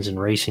 shooting guns,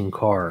 and racing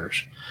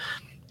cars.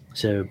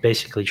 So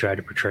basically tried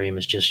to portray him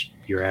as just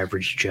your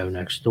average Joe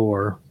next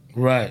door.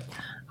 Right.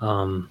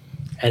 And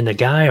the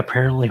guy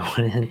apparently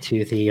went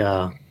into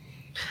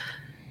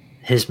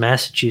his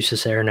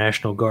Massachusetts Air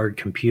National Guard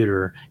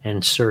computer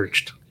and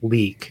searched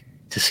leak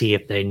to see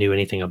if they knew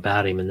anything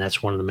about him. And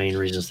that's one of the main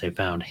reasons they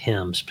found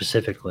him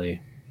specifically.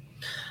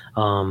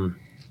 And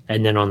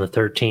then on the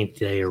 13th,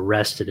 they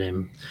arrested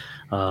him,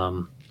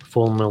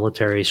 full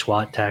military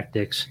SWAT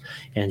tactics,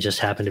 and just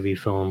happened to be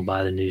filmed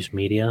by the news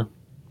media.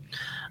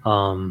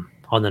 On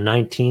the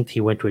 19th, he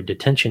went to a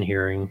detention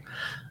hearing.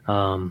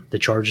 The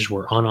charges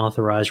were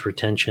unauthorized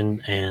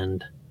retention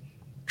and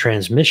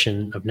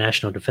transmission of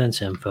national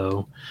defense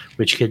info,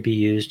 which could be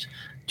used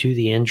to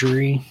the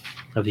injury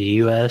of the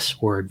U.S.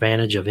 or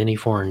advantage of any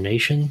foreign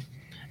nation,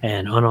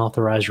 and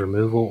unauthorized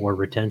removal or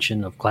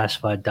retention of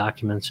classified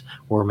documents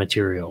or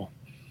material.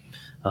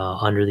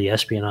 Under the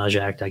Espionage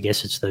Act, I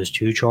guess it's those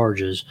two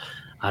charges.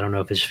 I don't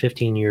know if it's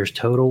 15 years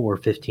total or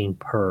 15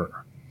 per.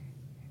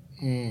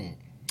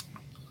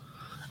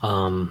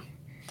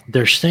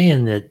 They're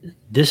saying that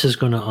this is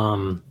going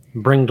to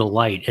bring to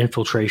light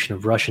infiltration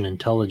of Russian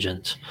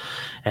intelligence,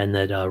 and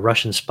that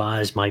Russian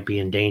spies might be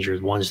in danger,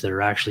 the ones that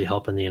are actually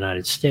helping the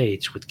United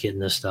States with getting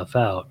this stuff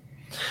out.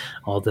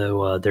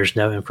 Although there's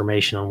no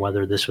information on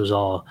whether this was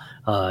all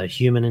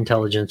human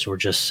intelligence or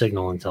just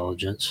signal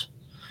intelligence.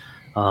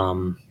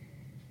 Um,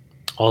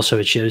 Also,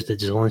 it shows that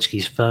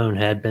Zelensky's phone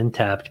had been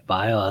tapped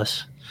by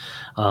us,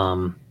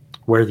 um,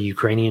 where the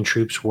Ukrainian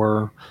troops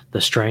were,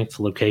 the strength,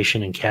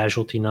 location, and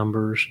casualty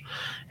numbers,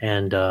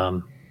 and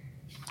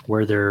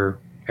where their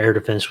air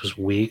defense was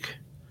weak.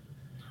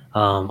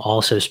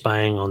 Also,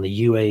 spying on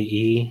the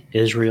UAE,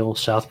 Israel,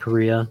 South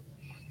Korea,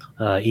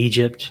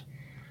 Egypt.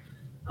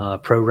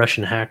 Pro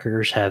Russian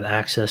hackers have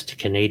access to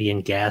Canadian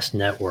gas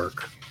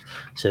network,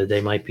 so they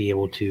might be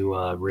able to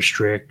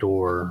restrict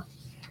or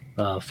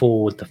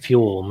fool with the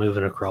fuel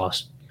moving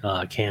across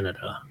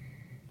Canada.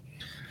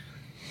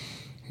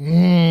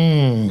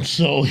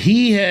 So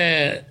he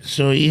had.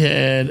 So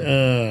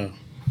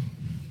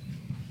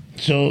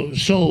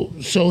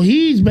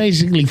he's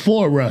basically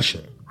for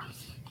Russia.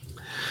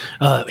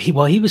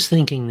 He was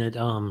thinking that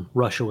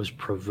Russia was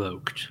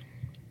provoked,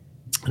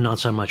 not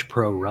so much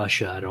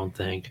pro-Russia. I don't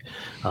think.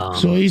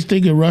 So he's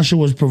thinking Russia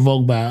was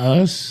provoked by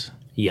us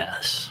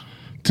Yes,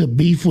 to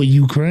beef with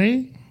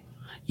Ukraine.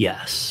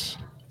 yes,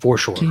 for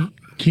sure.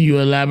 Can you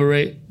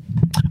elaborate?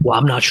 Well,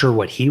 I'm not sure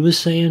what he was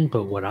saying,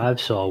 but what I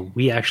saw,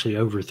 we actually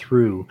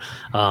overthrew.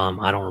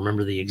 I don't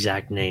remember the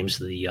exact names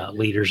of the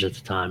leaders at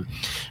the time,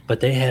 but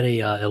they had a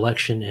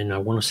election, and I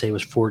want to say it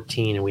was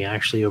 14, and we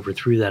actually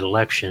overthrew that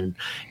election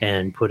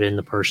and put in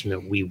the person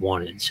that we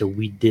wanted. So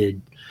we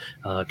did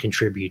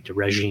contribute to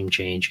regime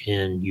change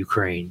in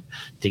Ukraine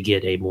to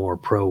get a more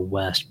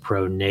pro-West,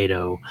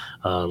 pro-NATO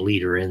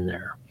leader in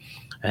there.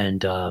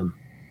 And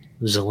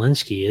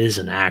Zelensky is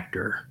an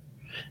actor.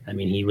 I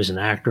mean, he was an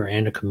actor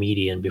and a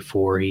comedian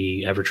before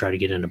he ever tried to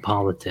get into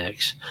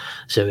politics.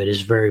 So it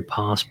is very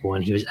possible.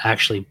 And he was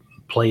actually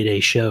played a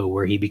show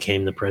where he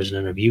became the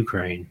president of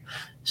Ukraine.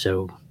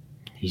 So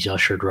he's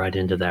ushered right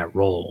into that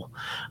role.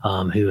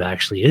 Who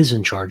actually is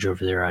in charge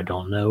over there, I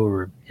don't know,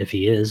 or if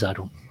he is, I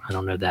don't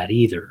know that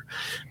either.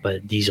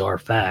 But these are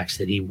facts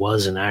that he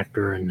was an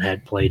actor and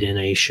had played in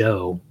a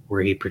show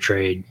where he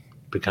portrayed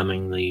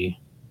becoming the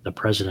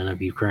president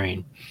of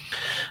Ukraine.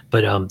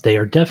 But they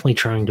are definitely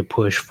trying to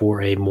push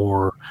for a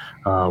more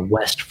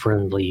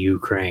West-friendly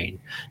Ukraine,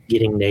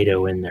 getting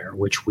NATO in there,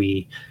 which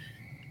we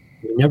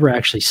never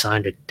actually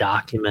signed a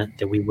document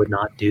that we would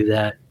not do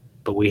that,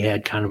 but we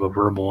had kind of a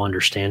verbal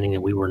understanding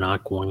that we were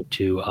not going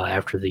to,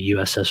 after the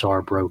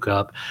USSR broke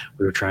up,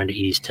 we were trying to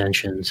ease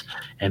tensions,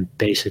 and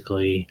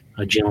basically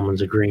a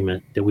gentleman's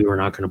agreement that we were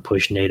not going to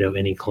push NATO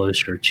any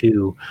closer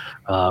to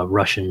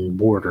Russian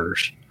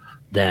borders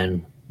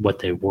than what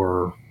they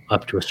were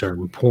up to a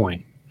certain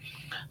point.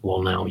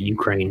 Well, now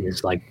Ukraine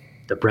is like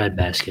the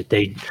breadbasket.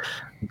 They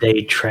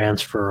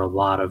transfer a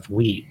lot of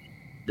wheat.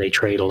 They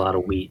trade a lot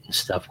of wheat and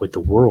stuff with the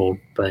world,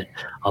 but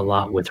a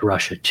lot with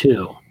Russia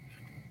too.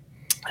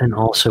 And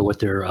also what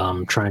they're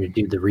trying to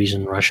do, the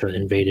reason Russia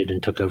invaded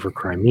and took over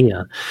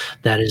Crimea,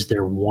 that is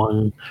their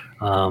one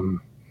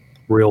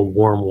real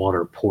warm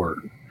water port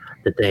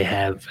that they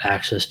have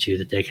access to,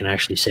 that they can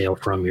actually sail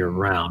from year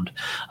round.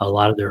 A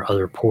lot of their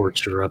other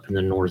ports are up in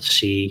the North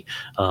Sea,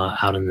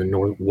 out in the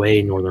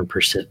northern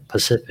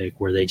Pacific,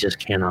 where they just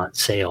cannot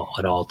sail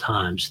at all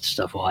times.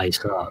 Stuff will ice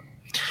up.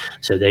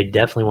 So they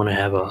definitely want to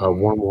have a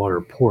warm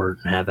water port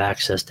and have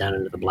access down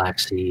into the Black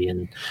Sea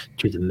and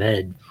to the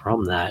Med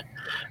from that,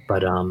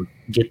 but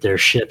get their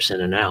ships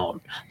in and out.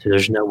 So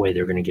there's no way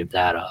they're going to give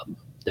that up.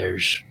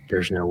 There's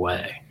no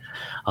way.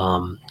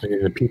 And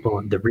then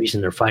the reason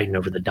they're fighting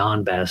over the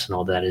Donbass and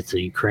all that, it's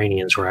the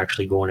Ukrainians were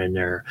actually going in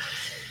there.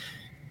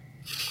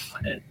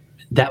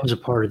 That was a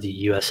part of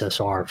the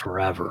USSR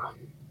forever.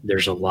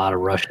 There's a lot of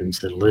Russians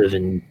that live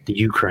in the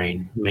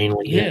Ukraine,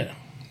 mainly in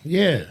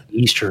the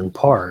eastern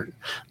part,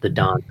 the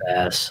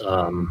Donbass.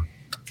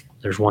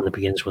 There's one that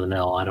begins with an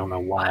L. I don't know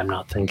why I'm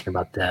not thinking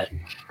about that.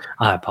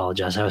 I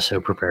apologize. I was so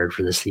prepared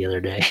for this the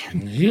other day.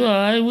 You all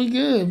right? We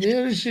good,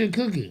 man. This shit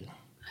cooking.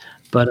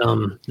 But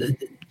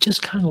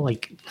just kind of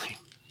like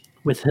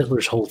with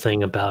Hitler's whole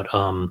thing about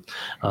the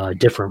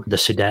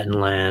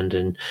Sudetenland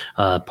and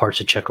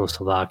parts of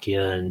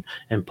Czechoslovakia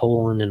and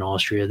Poland and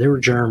Austria, there were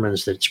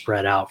Germans that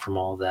spread out from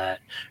all that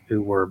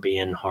who were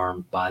being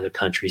harmed by the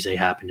countries they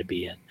happened to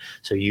be in.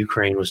 So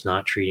Ukraine was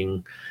not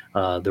treating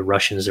the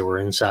Russians that were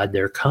inside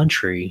their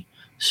country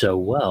so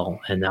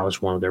well, and that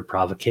was one of their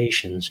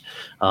provocations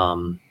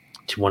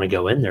to want to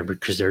go in there,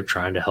 because they're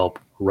trying to help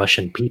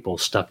Russian people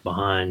stuck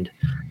behind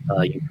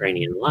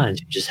Ukrainian lines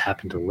who just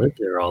happened to live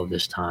there all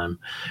this time.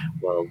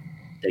 Well,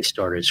 they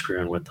started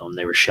screwing with them.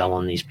 They were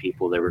shelling these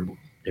people. They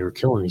were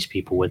killing these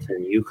people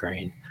within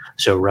Ukraine.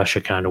 So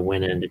Russia kind of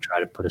went in to try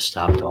to put a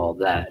stop to all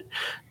that.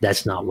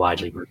 That's not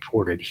widely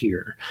reported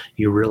here.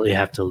 You really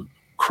have to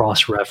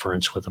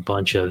cross-reference with a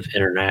bunch of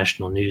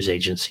international news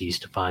agencies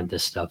to find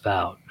this stuff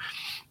out.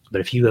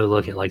 But if you go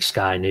look at like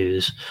Sky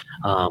News,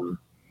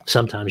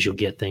 sometimes you'll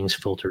get things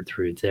filtered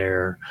through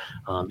there.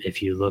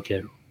 If you look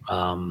at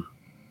um,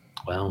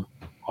 well,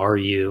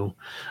 RU,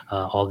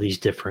 all these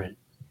different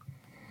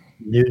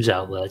news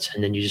outlets,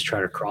 and then you just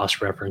try to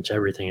cross-reference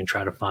everything and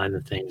try to find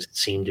the things that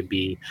seem to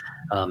be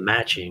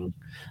matching.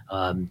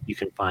 You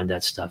can find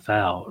that stuff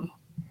out.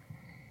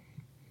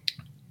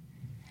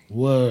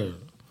 Word.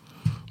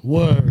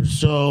 Word.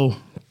 So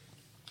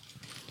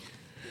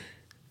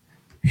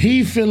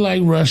he feel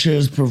like Russia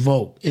is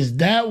provoked. Is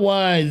that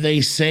why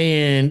they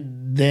saying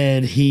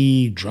that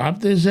he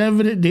dropped this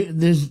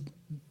evidence,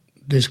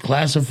 this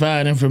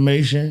classified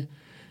information,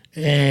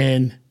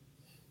 and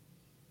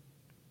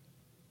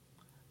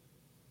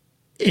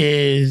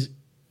is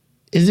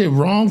it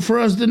wrong for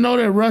us to know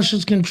that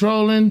Russia's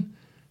controlling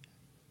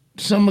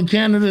some of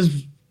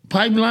Canada's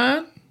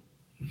pipeline?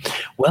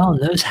 Well,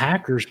 and those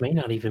hackers may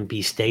not even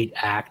be state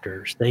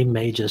actors. They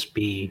may just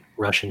be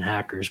Russian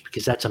hackers,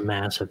 because that's a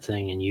massive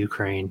thing in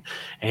Ukraine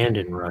and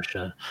in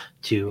Russia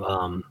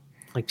to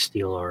like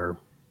steal our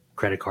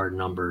credit card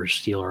numbers,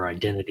 steal our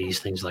identities,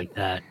 things like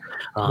that.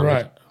 It's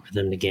Right. for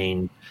them to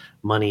gain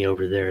money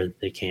over there that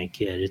they can't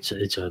get. It's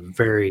a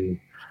very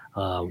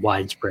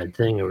widespread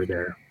thing over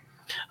there.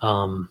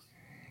 Um,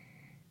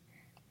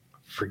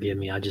 Forgive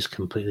me, I just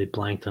completely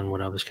blanked on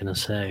what I was going to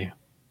say.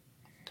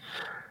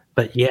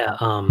 But yeah,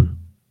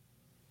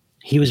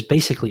 he was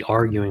basically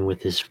arguing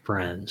with his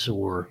friends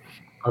or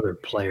other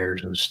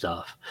players and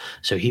stuff.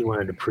 So he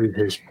wanted to prove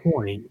his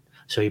point.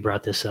 So he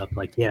brought this up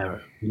like, yeah,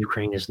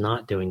 Ukraine is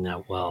not doing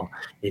that well.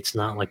 It's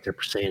not like they're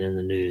saying in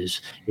the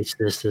news. It's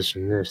this, this,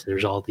 and this.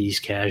 There's all these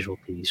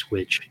casualties,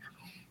 which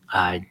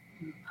I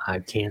I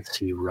can't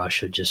see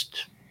Russia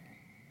just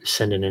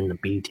sending in the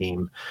B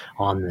team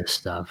on this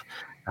stuff.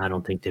 I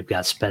don't think they've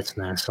got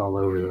Spetsnaz all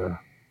over the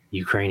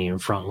Ukrainian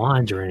front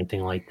lines or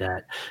anything like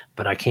that,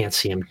 but I can't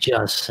see them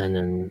just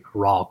sending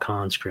raw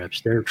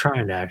conscripts. They're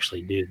trying to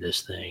actually do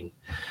this thing.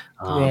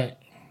 Um, Right.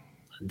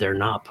 they're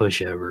not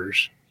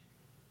pushovers.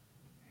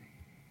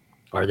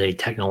 Are they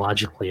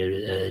technologically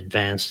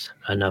advanced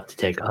enough to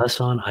take us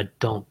on? I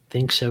don't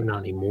think so, not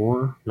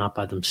anymore, not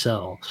by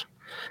themselves.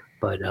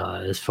 But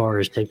as far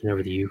as taking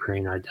over the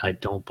Ukraine, I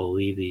don't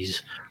believe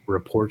these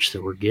reports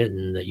that we're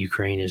getting that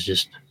Ukraine is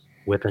just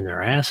whipping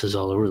their asses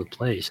all over the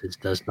place. It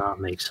does not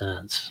make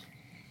sense.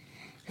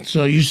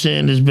 So you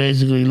saying it's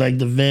basically like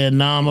the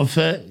Vietnam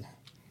effect?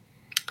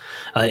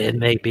 It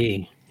may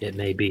be. It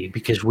may be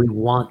because we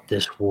want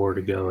this war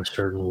to go a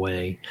certain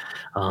way.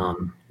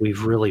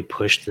 We've really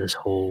pushed this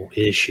whole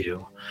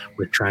issue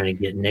with trying to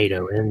get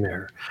NATO in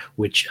there,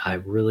 which I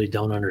really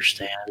don't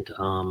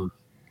understand.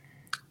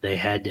 They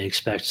had to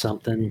expect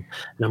something.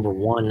 Number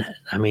one,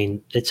 I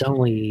mean, it's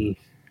only,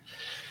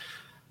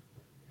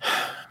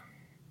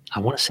 I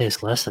want to say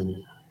it's less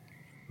than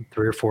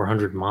 300 or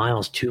 400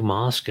 miles to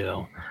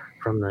Moscow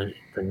from the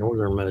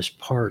northernmost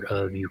part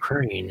of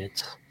Ukraine.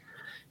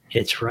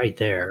 It's right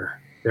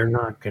there. They're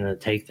not going to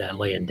take that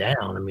laying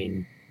down. I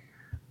mean,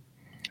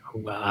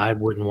 I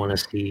wouldn't want to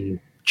see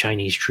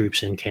Chinese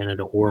troops in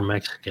Canada or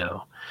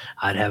Mexico.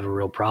 I'd have a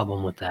real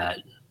problem with that.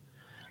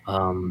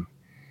 Um,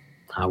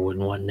 I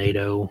wouldn't want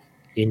NATO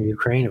in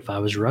Ukraine if I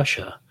was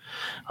Russia.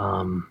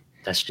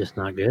 That's just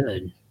not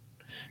good.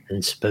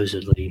 And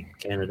supposedly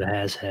Canada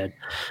has had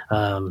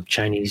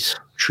Chinese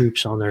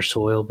troops on their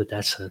soil, but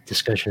that's a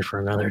discussion for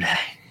another day.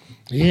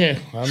 Yeah.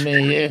 I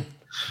mean, yeah.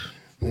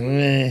 I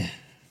mean,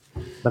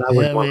 But I yeah.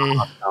 wouldn't want a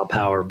hostile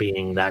power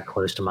being that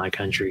close to my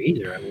country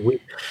either. I mean,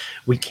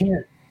 we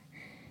can't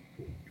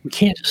we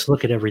can't just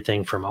look at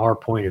everything from our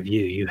point of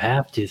view. You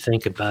have to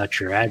think about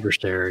your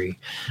adversary.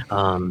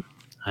 Um,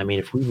 I mean,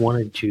 if we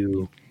wanted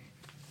to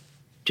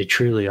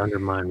truly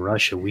undermine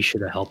Russia, we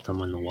should have helped them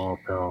when the wall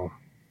fell.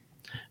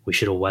 We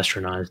should have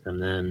westernized them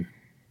then.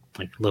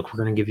 Like, look,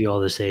 we're going to give you all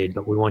this aid,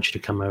 but we want you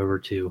to come over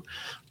to,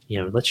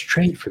 let's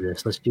trade for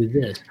this. Let's do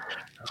this.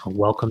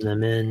 Welcome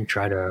them in.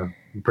 Try to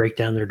break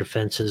down their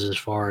defenses as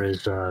far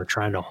as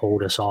trying to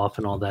hold us off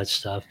and all that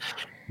stuff.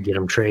 Get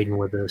them trading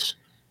with us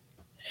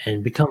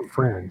and become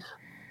friends.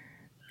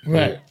 And the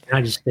Right.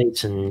 United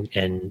States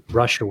and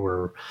Russia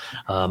were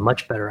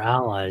much better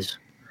allies,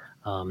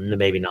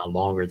 maybe not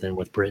longer than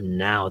with Britain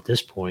now at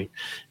this point,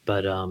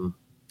 but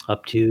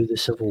up to the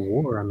Civil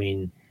War. I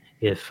mean,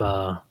 if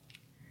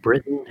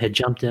Britain had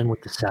jumped in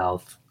with the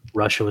South,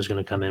 Russia was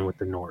going to come in with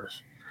the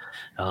North.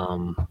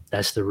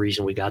 That's the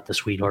reason we got the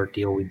sweetheart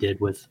deal we did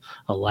with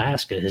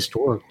Alaska.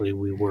 Historically,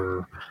 we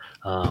were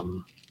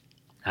um,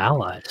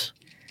 allies.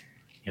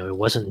 It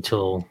wasn't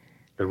until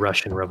the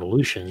Russian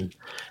Revolution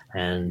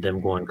and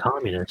them going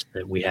communist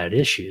that we had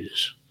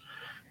issues.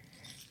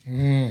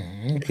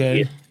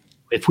 Okay.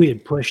 If we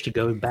had pushed to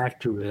go back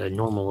to a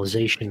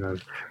normalization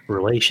of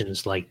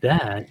relations like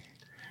that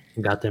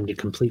and got them to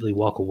completely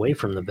walk away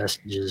from the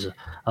vestiges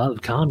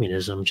of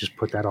communism, just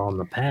put that all in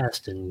the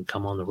past and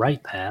come on the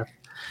right path,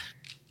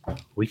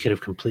 we could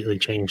have completely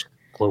changed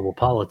global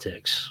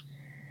politics.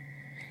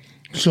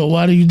 So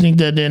why do you think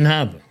that didn't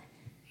happen?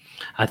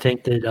 I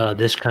think that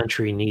this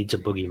country needs a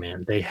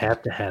boogeyman. They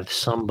have to have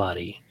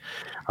somebody.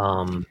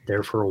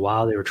 There for a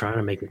while, they were trying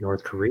to make it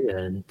North Korea,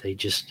 and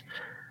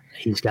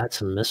he's got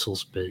some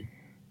missiles, but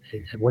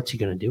what's he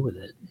going to do with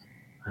it?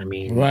 I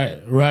mean,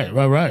 Right.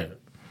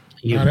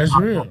 you No, that's pop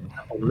off real. a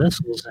couple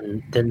missiles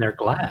and then they're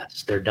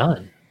glass. They're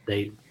done.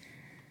 They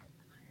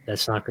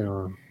that's not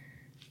gonna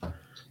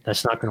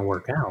that's not gonna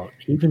work out.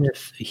 Even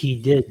if he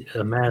did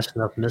amass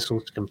enough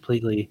missiles to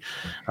completely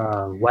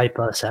wipe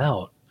us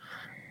out,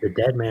 the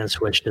dead man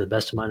switch, to the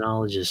best of my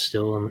knowledge, is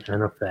still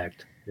in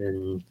effect.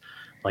 And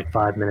like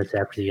 5 minutes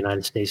after the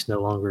United States no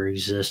longer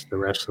exists, the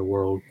rest of the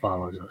world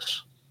follows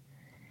us.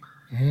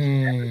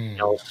 Everything Hmm.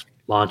 else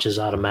launches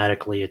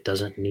automatically. It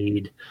doesn't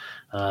need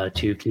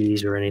two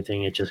keys or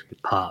anything. It just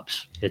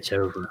pops. It's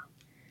over.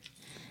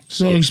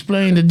 So It,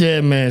 explain the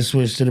dead man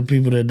switch to the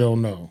people that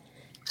don't know.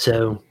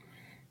 so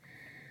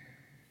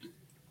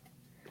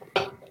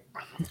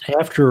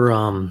after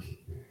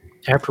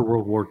after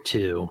World War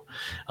II,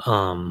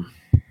 um,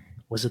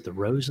 was it the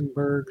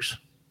Rosenbergs?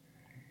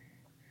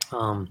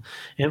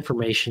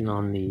 Information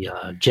on the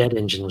jet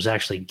engine was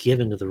actually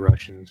given to the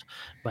Russians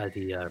by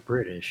the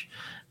British,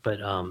 but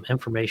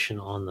information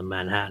on the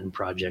Manhattan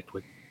Project,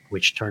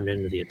 which turned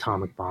into the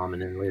atomic bomb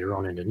and then later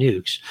on into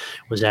nukes,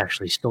 was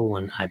actually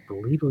stolen. I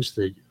believe it was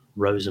the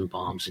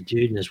Rosenbaums, a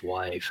dude and his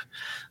wife.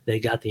 They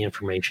got the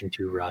information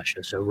to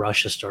Russia, so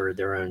Russia started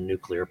their own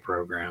nuclear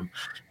program,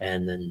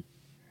 and then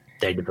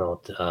they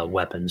developed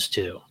weapons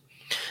too.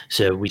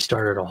 So we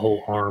started a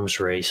whole arms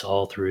race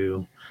all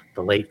through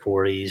the late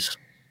 40s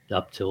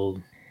up till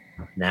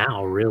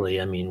now, really.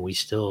 I mean, we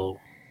still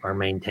are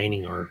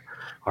maintaining our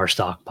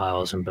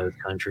stockpiles in both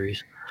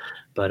countries,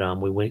 but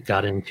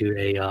got into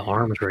a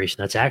arms race,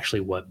 and that's actually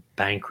what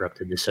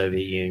bankrupted the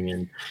Soviet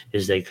Union.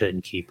 Is they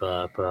couldn't keep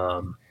up.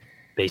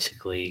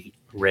 Basically,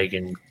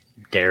 Reagan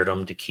dared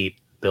them to keep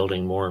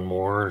building more and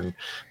more, and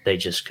they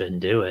just couldn't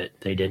do it.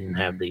 They didn't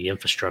have the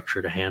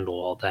infrastructure to handle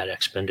all that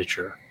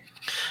expenditure.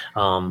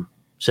 Um,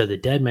 so the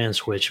dead man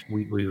switch,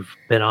 we've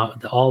been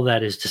all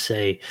that is to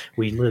say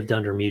we lived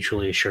under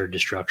mutually assured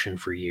destruction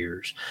for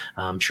years.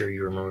 I'm sure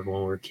you remember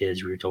when we were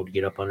kids, we were told to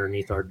get up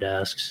underneath our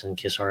desks and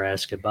kiss our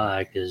ass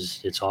goodbye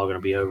because it's all going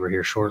to be over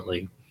here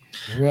shortly.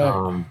 Right.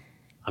 Um,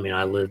 I mean,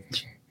 I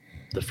lived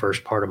the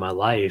first part of my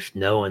life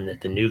knowing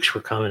that the nukes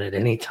were coming at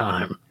any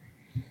time,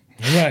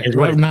 Right. is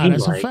what Right. it Nah, seemed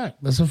that's a like. fact.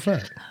 That's a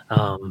fact.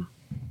 Um,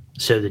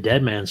 so the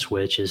dead man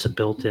switch is a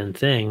built-in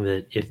thing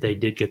that if they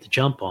did get the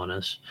jump on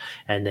us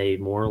and they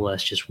more or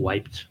less just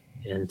wiped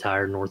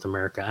entire North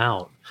America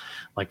out,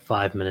 like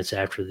 5 minutes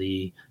after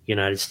the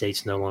United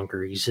States no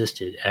longer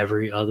existed,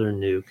 every other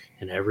nuke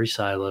in every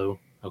silo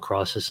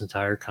across this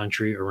entire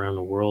country, around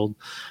the world,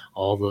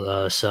 all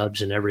the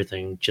subs and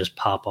everything just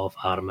pop off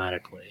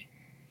automatically.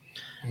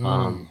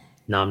 Mm.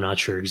 Now, I'm not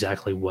sure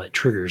exactly what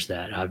triggers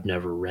that. I've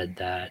never read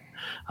that.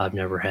 I've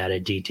never had a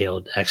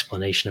detailed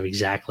explanation of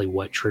exactly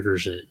what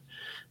triggers it.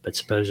 But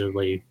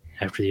supposedly,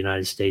 after the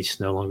United States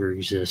no longer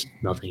exists,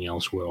 nothing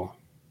else will.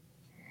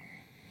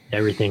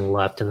 Everything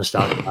left in the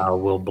stockpile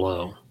will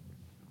blow.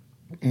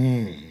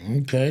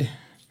 Okay.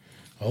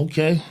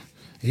 Okay.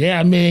 Yeah,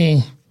 I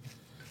mean,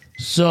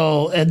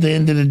 so at the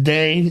end of the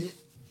day,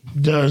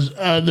 does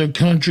other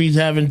countries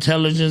have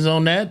intelligence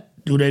on that?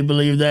 Do they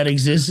believe that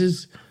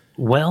exists?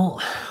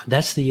 Well,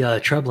 that's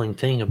the troubling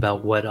thing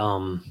about what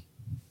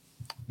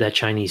that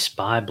Chinese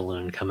spy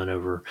balloon coming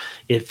over.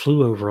 It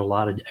flew over a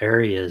lot of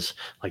areas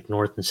like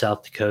North and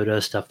South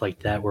Dakota, stuff like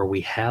that, where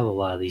we have a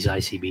lot of these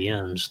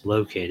ICBMs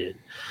located.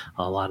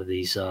 A lot of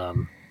these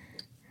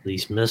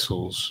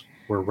missiles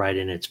were right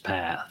in its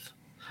path.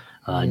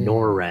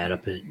 NORAD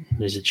up at,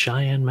 is it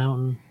Cheyenne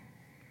Mountain?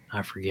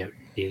 I forget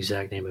the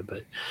exact name of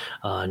it,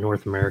 but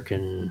North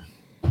American,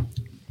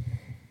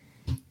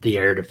 the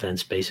air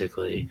defense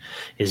basically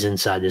is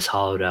inside this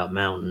hollowed out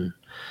mountain.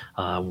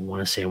 I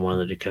want to say in one of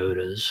the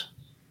Dakotas.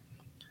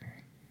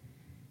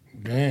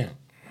 Damn.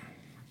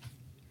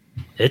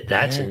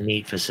 That's a Damn.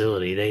 neat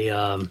facility. They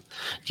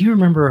do you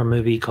remember a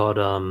movie called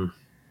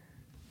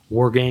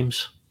War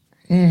Games?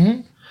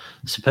 Mm-hmm.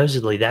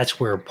 Supposedly that's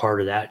where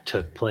part of that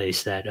took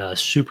place. That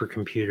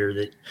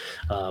supercomputer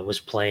that was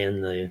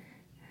playing the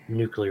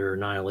nuclear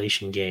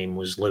annihilation game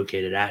was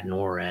located at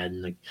NORAD,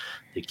 and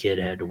the kid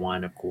had to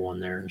wind up going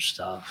there and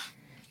stuff.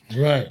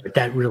 Right. But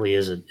that really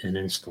is an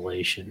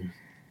installation.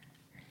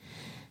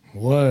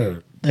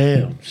 Word.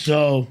 Damn.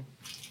 So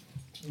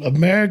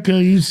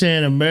America, you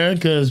saying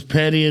America is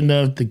petty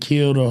enough to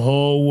kill the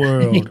whole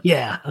world?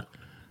 Yeah.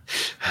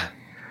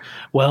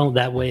 Well,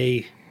 that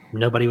way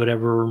nobody would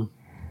ever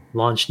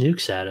launch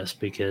nukes at us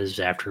because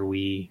after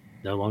we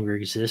no longer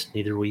exist,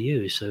 neither will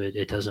you. So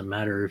it doesn't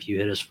matter if you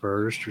hit us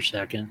first or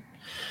second.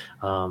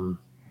 Um,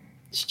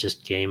 it's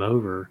just game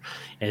over.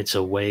 And it's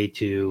a way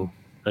to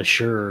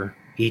assure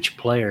each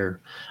player,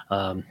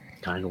 kind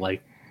of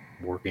like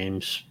War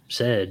Games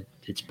said,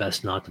 it's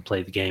best not to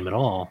play the game at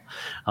all.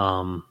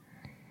 Um,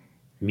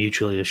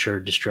 Mutually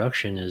assured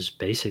destruction is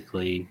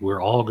basically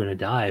we're all going to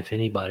die if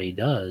anybody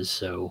does.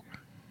 So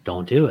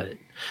don't do it.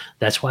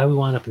 That's why we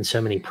wind up in so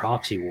many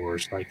proxy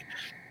wars like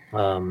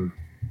um,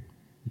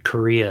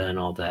 Korea and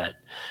all that.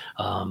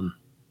 Um,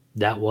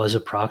 that was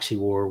a proxy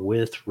war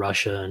with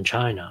Russia and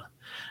China.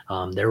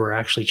 There were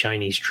actually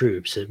Chinese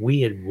troops that we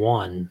had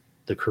won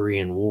the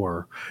Korean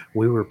War.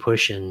 We were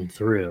pushing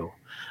through.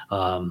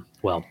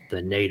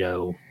 the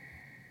NATO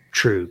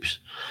troops.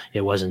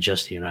 It wasn't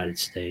just the United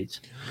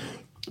States,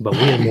 but we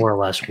had more or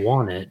less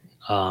won it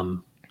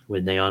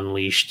when they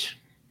unleashed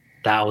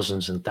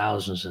thousands and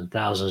thousands and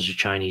thousands of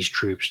Chinese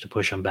troops to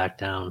push them back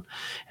down.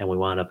 And we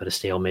wound up at a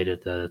stalemate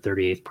at the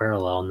 38th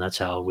parallel. And that's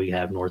how we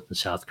have North and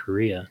South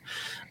Korea.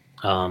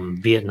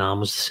 Vietnam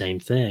was the same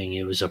thing.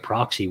 It was a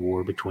proxy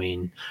war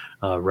between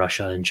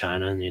Russia and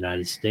China and the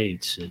United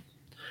States. It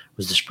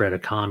was the spread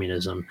of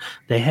communism.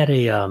 They had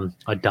a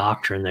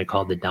doctrine they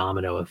called the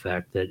domino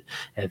effect, that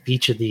if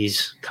each of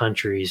these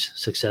countries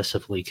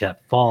successively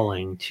kept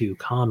falling to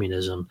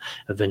communism,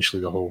 eventually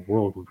the whole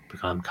world would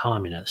become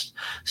communist.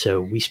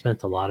 So we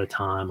spent a lot of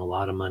time, a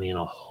lot of money, and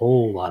a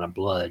whole lot of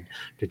blood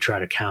to try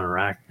to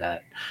counteract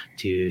that,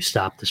 to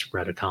stop the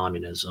spread of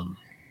communism.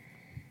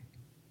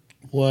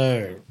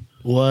 Word.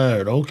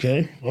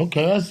 Okay.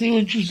 I see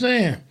what you're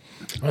saying.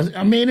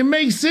 I mean, it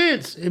makes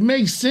sense.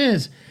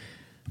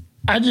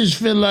 I just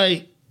feel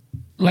like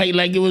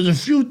it was a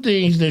few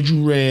things that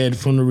you read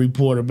from the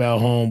report about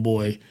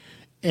Homeboy,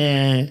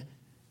 and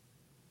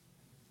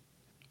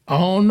I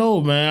don't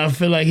know, man. I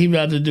feel like he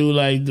about to do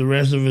like the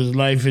rest of his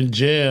life in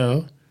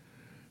jail,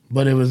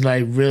 but it was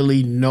like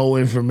really no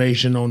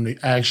information on the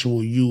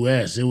actual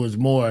U.S. It was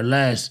more or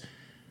less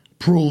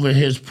proving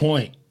his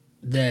point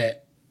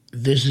that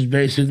this is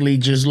basically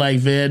just like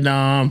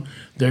Vietnam.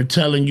 They're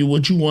telling you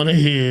what you want to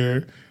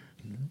hear.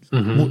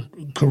 I'm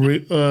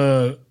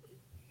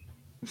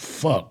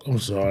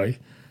sorry.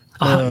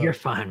 You're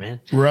fine,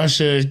 man.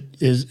 Russia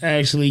is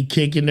actually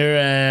kicking their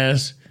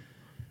ass,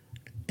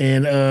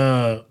 and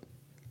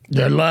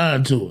they're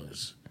lying to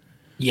us.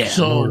 Yeah,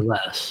 so, more or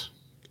less.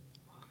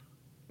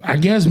 I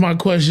guess my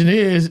question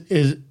is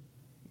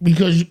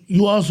because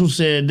you also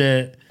said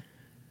that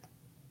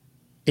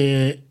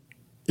it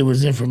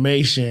was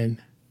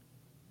information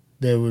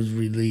that was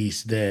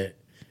released that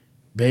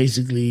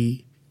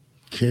basically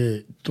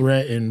could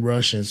threaten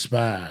Russian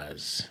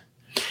spies.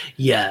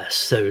 Yes.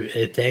 So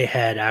if they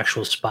had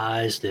actual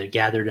spies that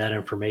gathered that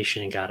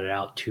information and got it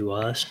out to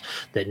us,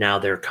 that now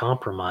they're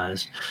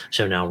compromised.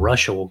 So now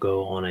Russia will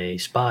go on a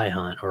spy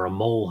hunt or a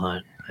mole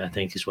hunt, I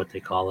think is what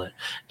they call it,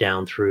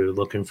 down through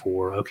looking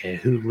for, okay,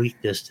 who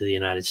leaked this to the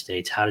United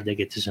States? How did they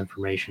get this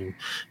information?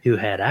 Who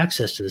had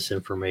access to this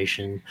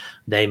information?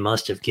 They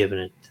must have given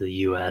it to the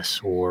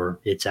U.S. or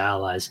its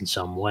allies in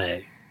some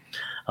way.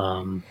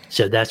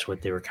 So that's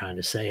what they were kind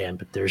of saying,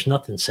 but there's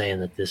nothing saying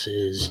that this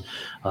is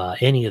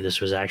any of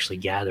this was actually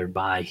gathered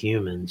by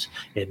humans.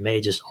 It may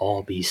just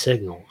all be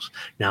signals.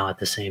 Now, at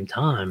the same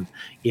time,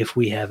 if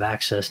we have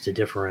access to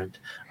different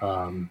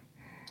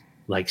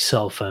like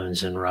cell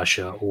phones in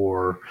Russia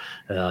or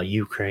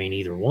Ukraine,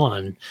 either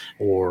one,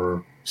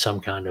 or some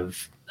kind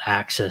of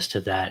access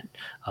to that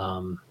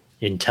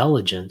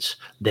intelligence,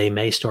 they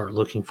may start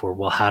looking for,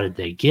 well, how did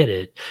they get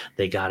it?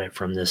 They got it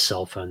from this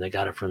cell phone. They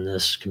got it from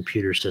this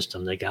computer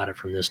system. They got it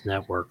from this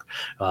network,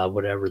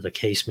 whatever the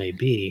case may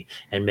be,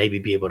 and maybe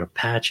be able to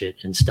patch it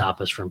and stop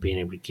us from being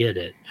able to get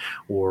it.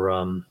 Or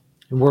in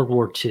World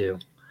War II,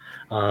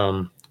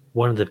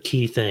 one of the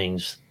key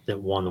things that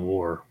won the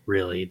war,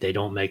 really, they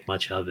don't make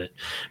much of it,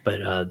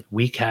 but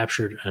we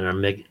captured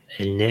an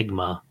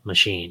Enigma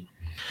machine.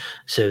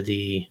 So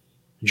the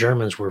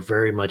Germans were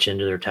very much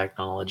into their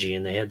technology,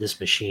 and they had this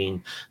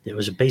machine that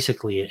was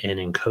basically an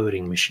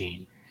encoding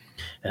machine.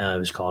 It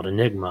was called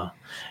Enigma,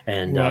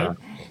 and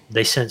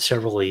they sent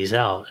several of these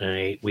out,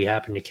 and we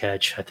happened to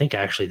catch, I think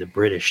actually the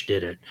British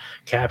did it,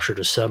 captured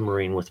a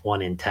submarine with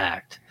one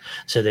intact.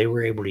 So they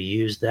were able to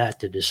use that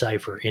to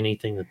decipher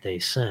anything that they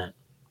sent.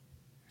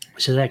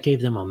 So that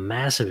gave them a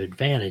massive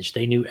advantage.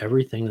 They knew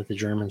everything that the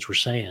Germans were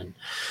saying.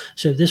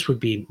 So this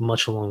would be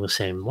much along the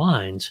same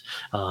lines.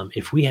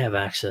 If we have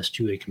access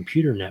to a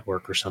computer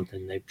network or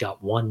something, they've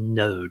got one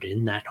node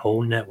in that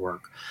whole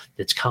network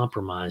that's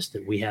compromised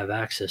that we have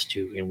access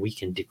to, and we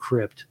can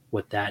decrypt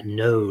what that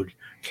node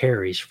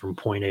carries from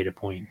point A to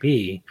point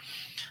B.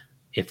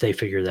 If they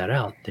figure that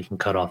out, they can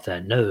cut off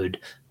that node.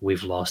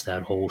 We've lost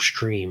that whole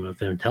stream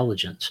of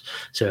intelligence.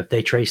 So if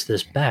they trace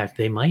this back,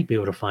 they might be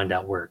able to find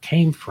out where it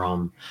came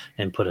from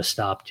and put a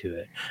stop to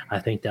it. I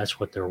think that's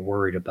what they're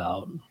worried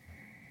about.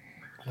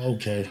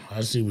 Okay,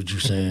 I see what you're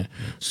saying.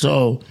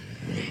 So,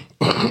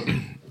 how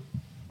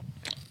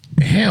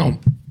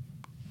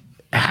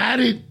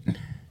did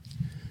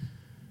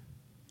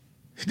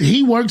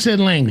he works at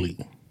Langley?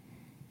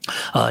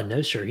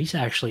 No, sir. He's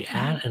actually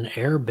at an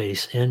air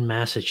base in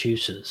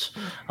Massachusetts.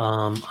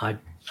 I'm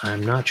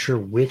not sure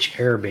which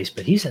air base,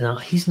 but he's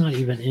not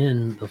even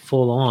in the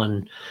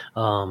full-on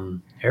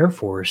Air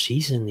Force.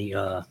 He's in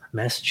the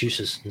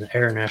Massachusetts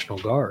Air National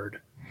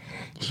Guard.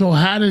 So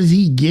how does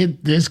he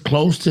get this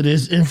close to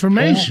this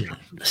information? Well,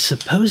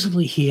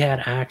 supposedly he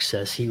had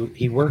access.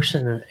 He works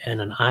in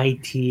an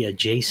IT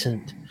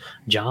adjacent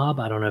job.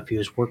 I don't know if he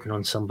was working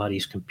on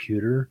somebody's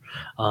computer.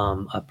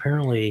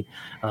 Apparently,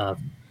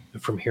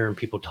 from hearing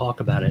people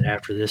talk about it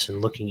after this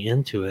and looking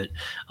into it,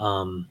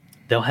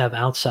 they'll have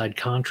outside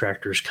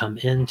contractors come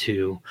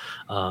into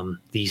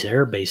these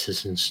air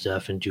bases and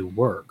stuff and do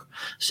work.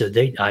 So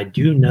I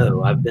do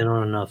know, I've been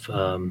on enough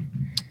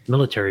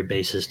military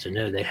bases to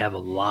know they have a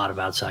lot of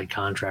outside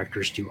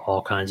contractors do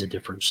all kinds of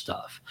different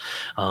stuff.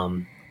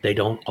 They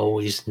don't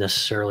always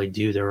necessarily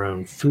do their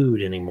own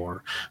food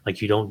anymore.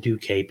 Like you don't do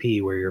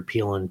KP where you're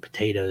peeling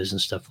potatoes and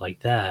stuff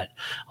like that.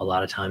 A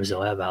lot of times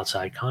they'll have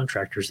outside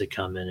contractors that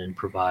come in and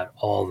provide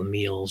all the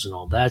meals and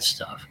all that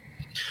stuff,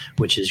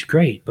 which is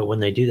great. But when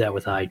they do that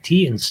with IT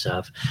and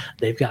stuff,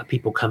 they've got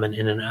people coming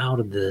in and out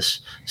of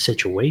this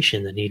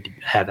situation that need to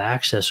have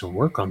access and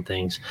work on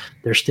things.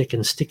 They're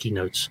sticking sticky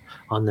notes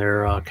on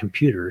their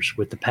computers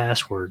with the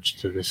passwords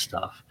to this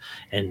stuff.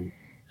 And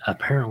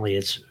apparently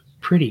it's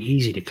pretty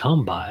easy to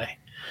come by.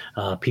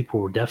 People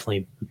were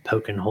definitely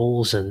poking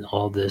holes in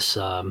all this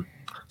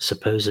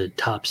supposed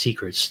top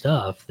secret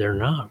stuff. They're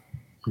not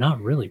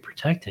really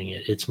protecting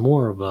it. It's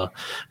more of a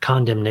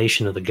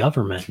condemnation of the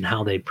government and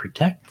how they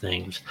protect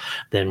things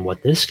than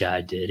what this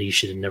guy did. He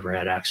should have never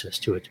had access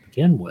to it to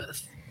begin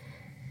with.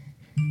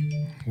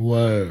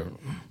 Word.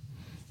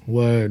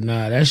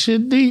 Nah, that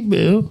shit deep,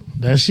 Bill.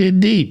 That shit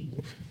deep.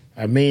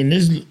 I mean,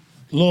 this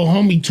little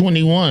homie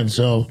 21,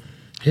 so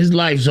his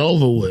life's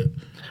over with.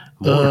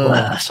 More or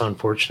less,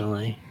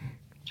 unfortunately.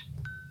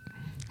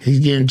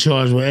 He's getting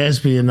charged with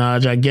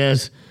espionage. I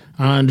guess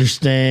I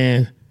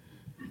understand.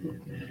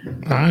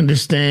 I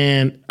just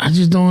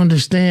don't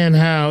understand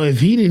how,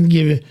 if he didn't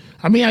give it,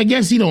 I mean, I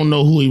guess he don't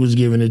know who he was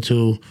giving it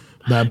to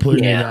by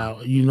putting it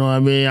out. You know what I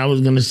mean? I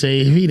was going to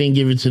say, if he didn't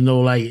give it to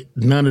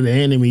none of the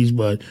enemies,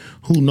 but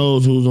who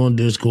knows who's on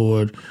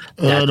Discord.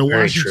 The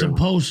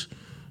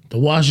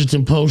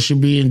Washington Post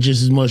should be in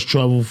just as much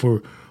trouble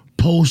for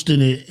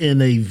posting it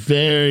in a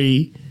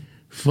very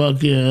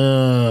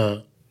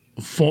fucking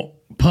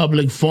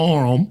public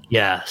forum.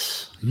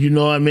 Yes. You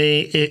know what I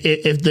mean?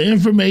 If the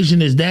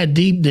information is that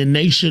deep, then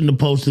they shouldn't have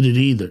posted it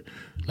either.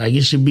 Like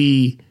it should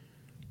be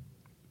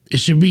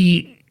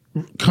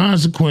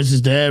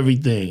consequences to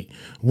everything.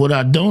 What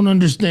I don't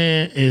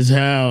understand is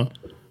how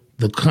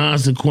the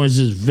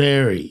consequences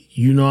vary.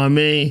 You know what I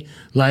mean?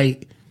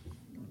 Like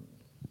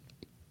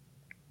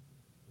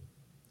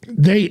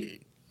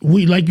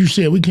like you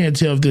said, we can't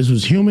tell if this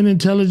was human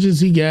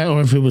intelligence he got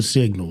or if it was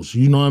signals.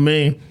 You know what I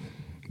mean?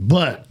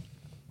 But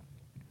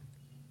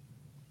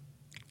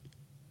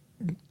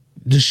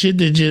the shit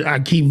that I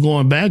keep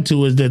going back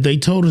to is that they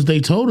told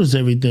us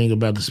everything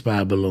about the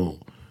spy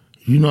balloon.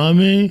 You know what I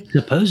mean?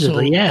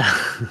 Supposedly, so yeah.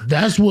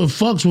 That's what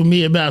fucks with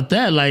me about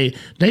that. Like,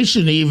 they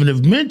shouldn't even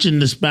have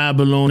mentioned the spy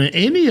balloon in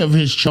any of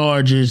his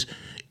charges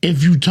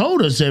if you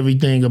told us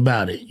everything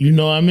about it. You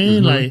know what I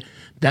mean? Mm-hmm. Like,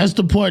 that's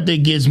the part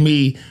that gets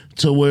me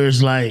to where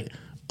it's like,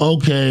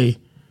 okay,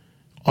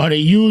 are they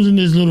using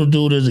this little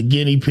dude as a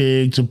guinea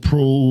pig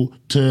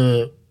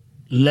to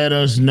let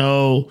us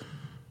know,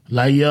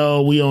 like,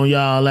 yo, we on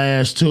y'all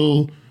ass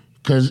too?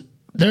 Because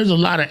there's a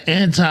lot of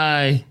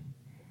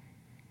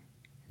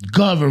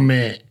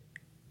anti-government,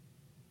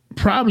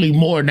 probably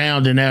more now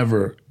than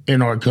ever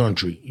in our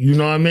country. You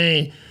know what I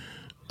mean?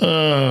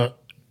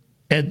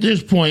 At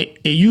this point,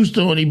 it used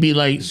to only be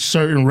like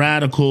certain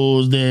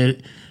radicals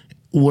that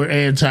were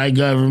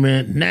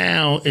anti-government.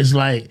 Now it's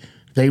like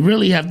they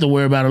really have to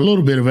worry about a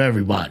little bit of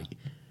everybody.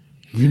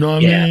 You know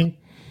what I mean?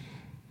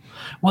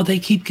 Well, they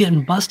keep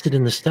getting busted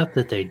in the stuff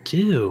that they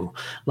do.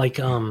 Like,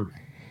 I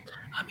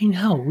mean,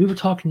 hell, we were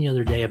talking the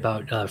other day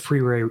about if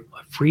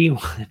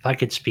I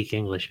could speak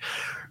English,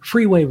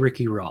 Freeway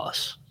Ricky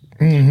Ross.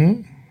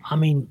 Mm-hmm. I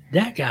mean,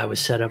 that guy was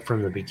set up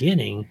from the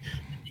beginning.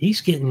 He's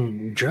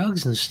getting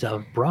drugs and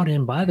stuff brought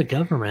in by the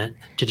government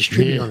to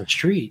distribute on the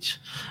streets,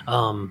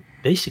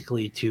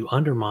 basically to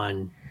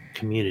undermine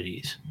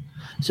communities.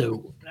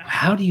 So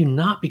how do you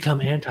not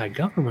become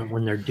anti-government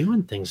when they're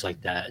doing things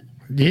like that?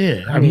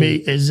 Yeah, I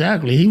mean,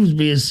 exactly. He was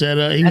being set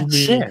up.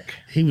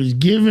 He was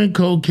given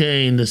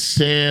cocaine to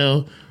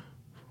sell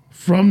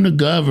from the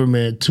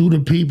government to the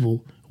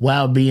people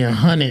while being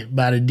hunted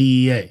by the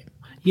DEA.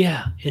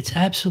 Yeah, it's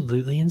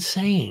absolutely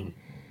insane.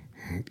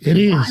 It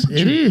is.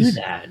 It is.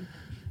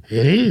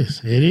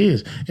 It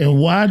is. And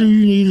why do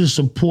you need to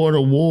support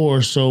a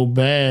war so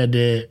bad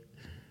that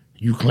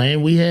you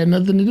claim we had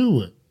nothing to do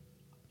with?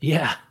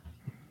 Yeah.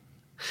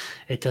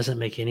 It doesn't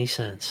make any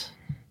sense.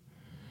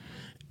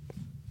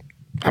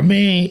 I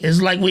mean,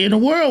 it's like we're in a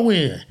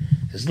whirlwind.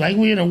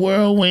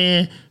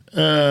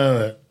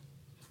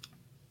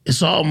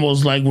 It's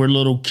almost like we're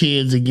little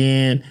kids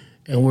again,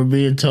 and we're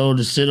being told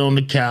to sit on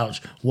the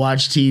couch,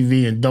 watch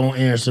TV, and don't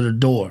answer the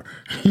door.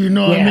 You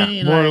know what I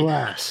mean? More or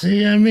less.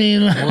 You know what I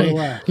mean?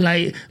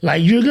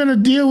 Like you're gonna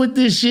deal with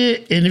this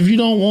shit, and if you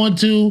don't want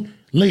to,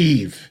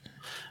 leave.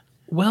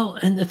 Well,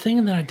 and the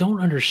thing that I don't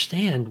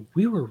understand,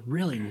 we were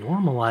really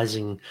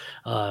normalizing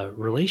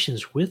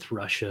relations with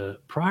Russia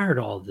prior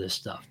to all this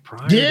stuff.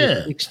 Prior to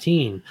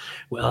 2016,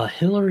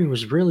 Hillary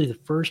was really the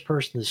first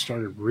person that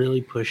started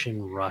really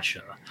pushing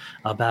Russia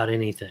about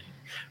anything.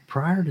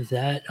 Prior to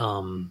that,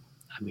 I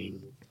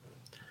mean,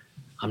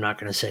 I'm not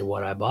going to say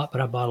what I bought, but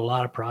I bought a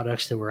lot of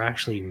products that were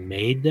actually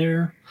made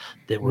there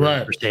that were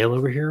Right. for sale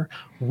over here.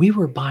 We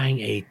were buying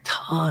a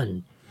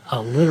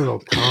literal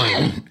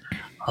ton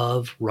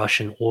of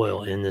Russian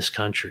oil in this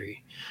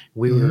country.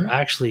 We were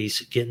actually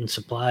getting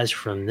supplies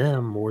from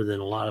them more than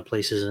a lot of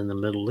places in the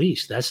Middle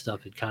East. That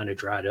stuff had kind of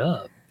dried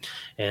up,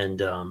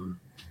 and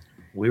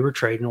we were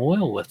trading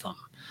oil with them.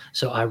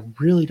 So I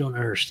really don't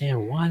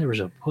understand why there was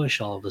a push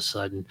all of a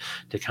sudden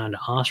to kind of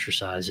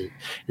ostracize it.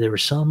 There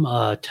was some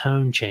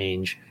tone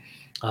change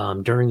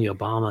during the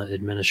Obama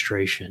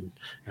administration,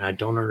 and I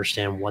don't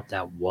understand what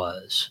that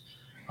was.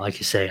 Like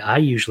you say, I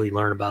usually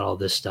learn about all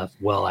this stuff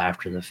well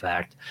after the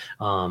fact.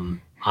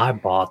 I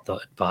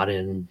bought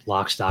in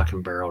lock, stock,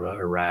 and barrel to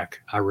Iraq.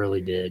 I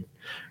really did.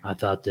 I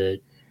thought that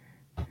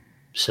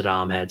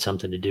Saddam had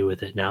something to do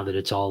with it. Now that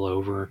it's all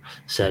over,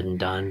 said and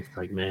done, it's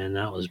like, man,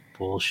 that was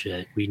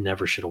bullshit. We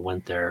never should have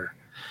went there.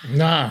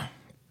 Nah.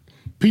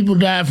 People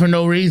died for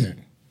no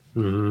reason.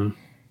 Hmm.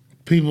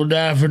 People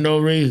died for no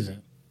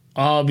reason.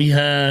 All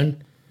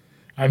behind.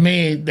 I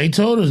mean, they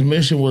told us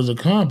mission was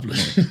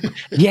accomplished.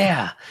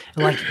 Yeah,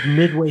 like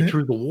midway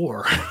through the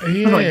war.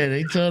 Yeah, Like,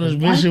 they told us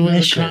mission was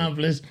mission?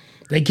 accomplished.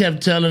 They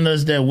kept telling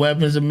us that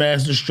weapons of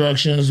mass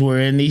destructions were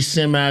in these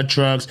semi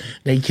trucks.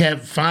 They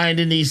kept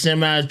finding these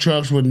semi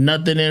trucks with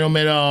nothing in them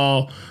at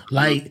all.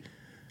 Like,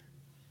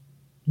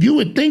 you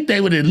would think they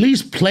would at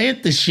least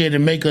plant the shit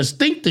and make us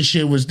think the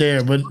shit was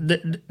there, but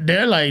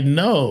they're like,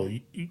 no,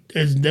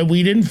 it's that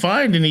we didn't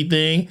find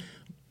anything.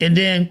 And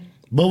then,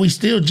 but we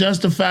still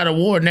justify the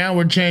war. Now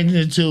we're changing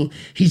it to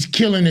he's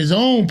killing his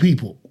own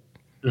people.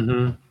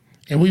 Mhm.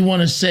 And we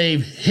want to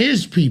save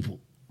his people.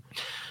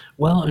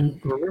 Well, and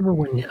remember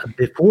when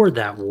before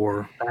that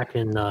war, back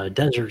in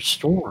Desert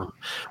Storm,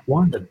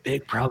 one of the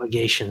big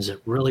propagations that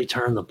really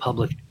turned the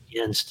public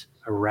against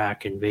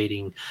Iraq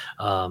invading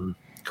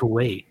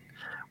Kuwait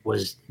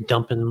was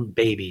dumping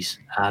babies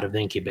out of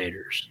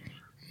incubators.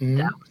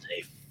 That was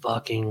a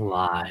fucking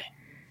lie.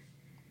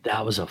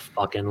 That was a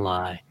fucking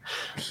lie.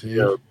 See?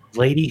 The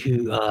lady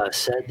who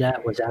said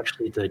that was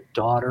actually the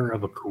daughter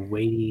of a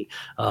Kuwaiti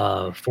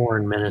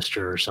foreign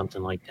minister or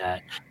something like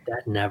that.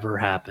 That never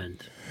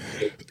happened.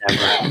 It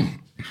never happened.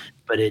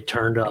 But it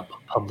turned up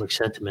public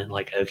sentiment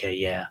like, okay,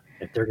 yeah,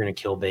 if they're going to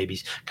kill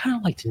babies, kind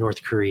of like the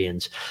North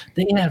Koreans,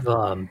 they have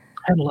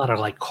had a lot of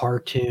like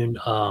cartoon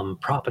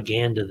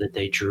propaganda that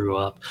they drew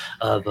up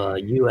of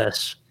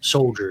U.S.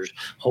 soldiers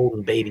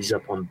holding babies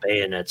up on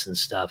bayonets and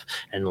stuff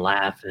and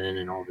laughing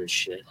and all this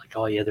shit. Like,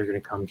 oh yeah, they're going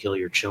to come kill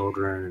your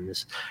children and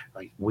this.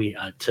 Like we,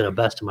 to the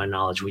best of my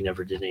knowledge, we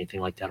never did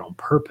anything like that on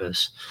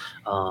purpose.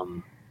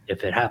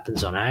 If it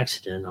happens on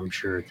accident, I'm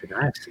sure it's an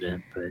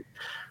accident, but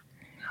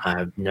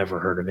I've never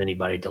heard of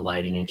anybody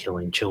delighting in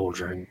killing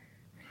children.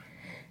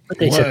 But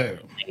they said Word.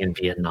 something in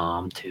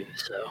Vietnam too.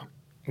 So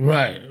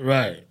Right,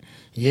 right.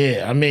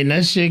 Yeah, I mean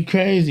that shit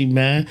crazy,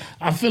 man.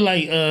 I feel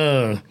like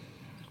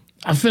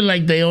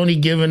they only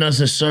giving us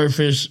a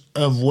surface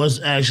of what's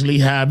actually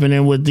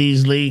happening with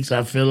these leaks.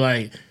 I feel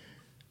like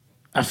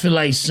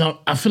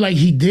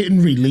he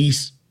didn't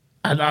release.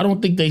 I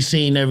don't think they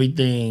seen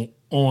everything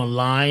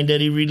online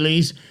that he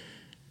released.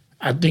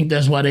 I think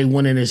that's why they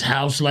went in his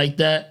house like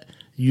that.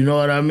 You know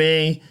what I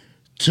mean?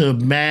 To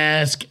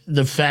mask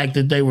the fact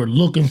that they were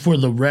looking for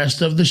the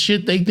rest of the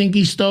shit they think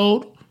he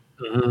stole.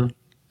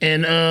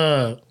 And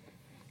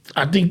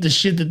I think the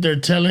shit that they're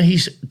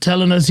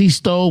telling us he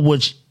stole,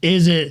 which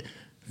isn't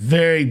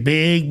very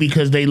big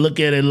because they look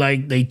at it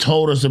like they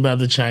told us about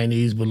the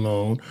Chinese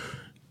balloon.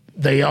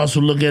 They also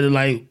look at it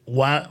like,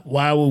 why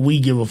would we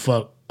give a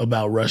fuck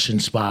about Russian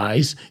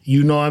spies?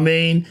 You know what I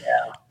mean?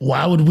 yeah,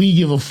 Why would we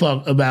give a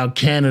fuck about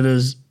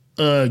Canada's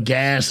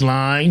gas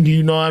line?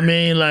 You know what I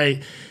mean?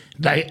 Like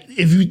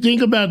if you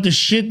think about the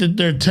shit that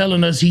they're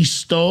telling us he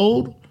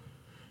stole,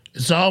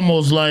 it's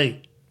almost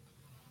like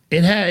he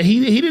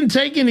didn't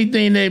take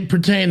anything that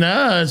pertained to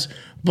us,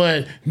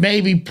 but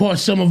maybe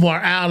some of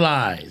our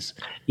allies.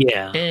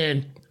 yeah.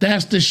 And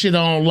that's the shit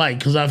I don't like,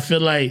 because I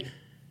feel like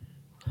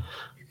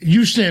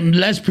you send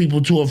less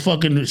people to a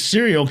fucking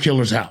serial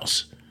killer's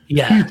house.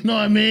 Yeah. You know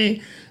what I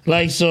mean?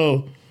 Like,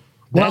 so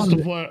that's Well,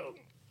 the part.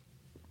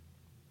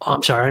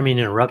 I'm sorry, I didn't mean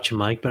to interrupt you,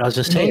 Mike, but I was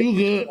just No, saying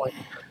you good.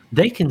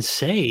 they can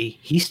say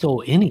he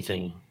stole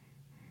anything.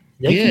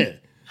 They Yeah. can,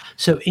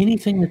 so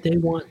anything that they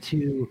want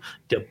to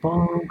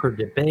debunk or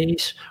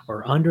debase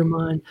or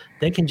undermine,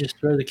 they can just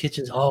throw the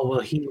kitchens. Oh well,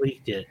 he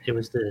leaked it. It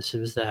was this. It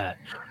was that.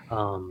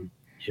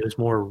 It was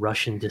more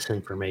Russian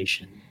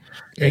disinformation.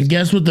 And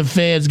guess what the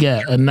feds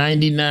got? A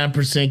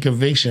 99%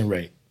 conviction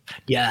rate.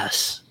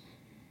 Yes.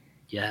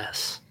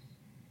 Yes.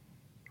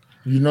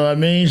 You know what I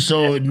mean?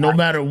 So no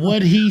matter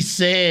what he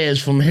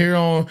says from here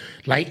on,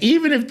 like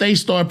even if they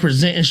start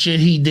presenting shit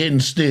he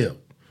didn't steal,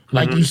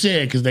 like you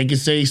said, because they can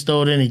say he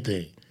stole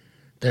anything,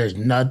 there's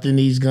nothing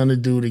he's gonna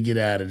do to get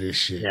out of this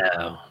shit.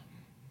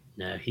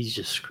 No, he's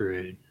just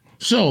screwed.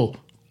 So,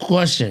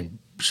 question.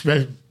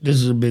 This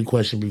is a big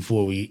question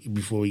before we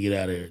get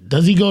out of here.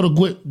 Does he go to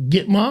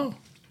Gitmo?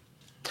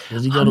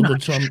 Does he go I'm to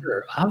not Guantanamo?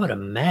 sure. I would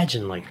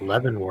imagine like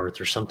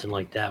Leavenworth or something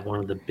like that, one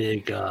of the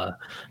big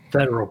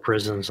federal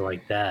prisons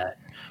like that,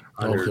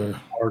 under Okay.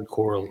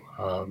 hardcore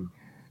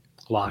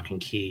lock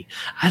and key.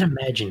 I'd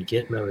imagine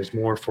Gitmo is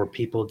more for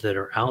people that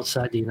are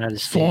outside the United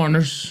States.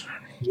 Foreigners.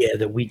 Yeah,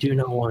 that we do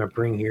not want to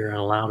bring here and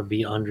allow to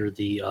be under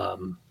the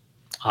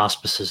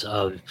auspices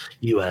of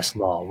U.S.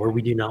 law, where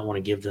we do not want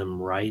to give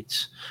them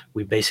rights.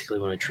 We basically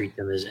want to treat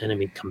them as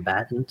enemy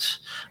combatants.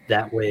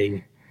 That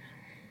way,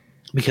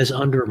 because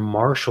under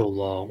martial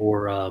law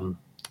or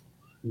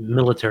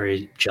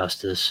military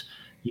justice,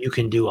 you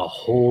can do a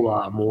whole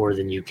lot more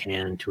than you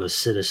can to a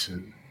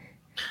citizen.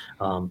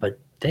 But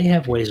they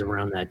have ways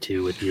around that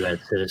too with U.S.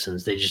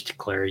 citizens. They just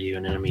declare you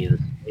an enemy of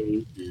the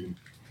state and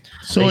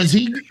So is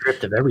basically he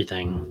stripped of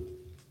everything.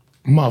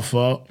 my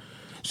fault?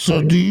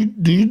 So do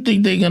you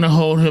think they're gonna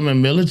hold him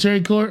in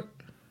military court?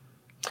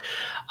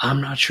 I'm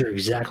not sure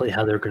exactly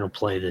how they're going to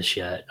play this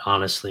yet.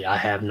 Honestly, I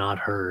have not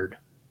heard.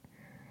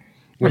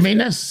 I mean,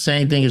 that's the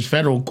same thing as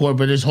federal court,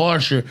 but it's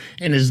harsher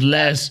and it's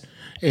less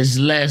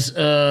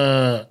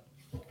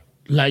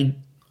like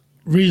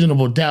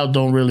reasonable doubt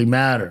don't really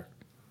matter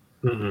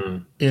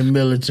in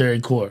military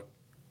court.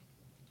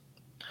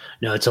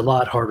 No, it's a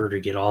lot harder to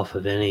get off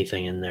of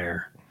anything in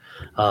there.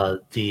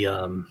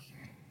 The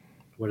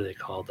what do they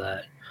call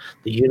that?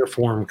 The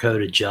Uniform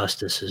Code of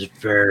Justice is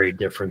very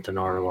different than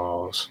our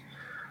laws.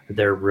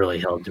 They're really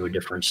held to a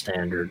different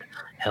standard.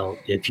 Hell,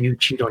 if you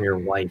cheat on your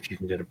wife, you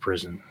can go to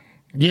prison.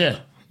 Yeah,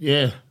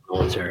 yeah,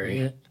 Military.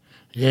 yeah,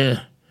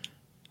 yeah.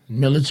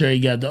 Military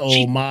got the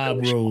old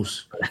mob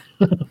rules.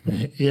 You know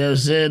what I'm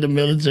saying? The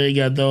military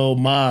got the old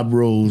mob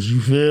rules.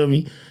 You feel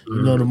me?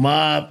 You know the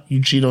mob.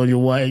 You cheat on your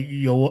wife.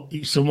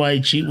 Somebody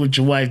cheat with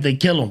your wife, they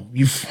kill them.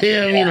 You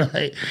feel me?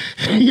 Like,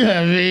 you know what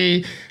I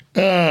mean?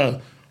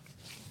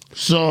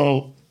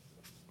 So,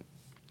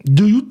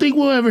 do you think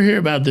we'll ever hear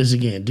about this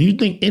again? Do you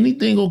think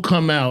anything will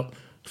come out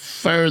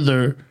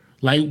further?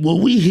 Like,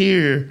 will we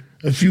hear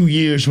a few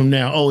years from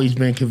now, oh, he's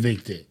been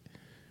convicted?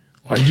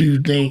 Or do you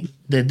think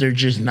that they're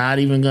just not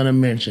even going to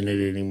mention it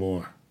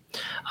anymore?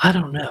 I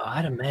don't know.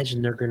 I'd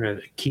imagine they're going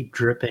to keep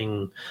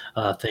dripping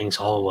things.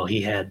 Oh, well,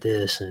 he had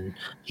this and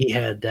he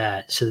had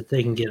that, so that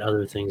they can get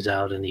other things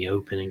out in the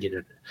open and get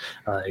it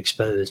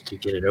exposed to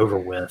get it over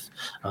with.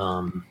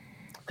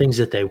 Things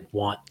that they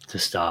want to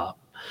stop.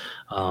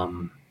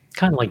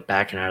 Kind of like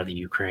backing out of the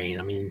Ukraine.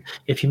 I mean,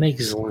 if you make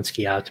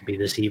Zelensky out to be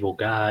this evil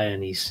guy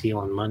and he's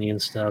stealing money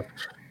and stuff,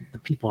 the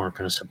people aren't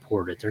going to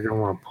support it. They're going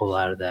to want to pull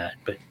out of that.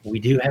 But we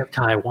do have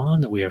Taiwan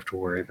that we have to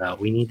worry about.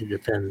 We need to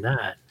defend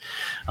that.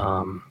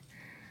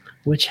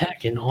 Which,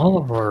 heck, in all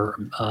of our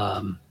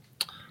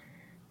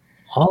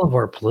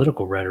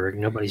political rhetoric,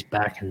 nobody's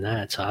backing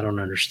that. So I don't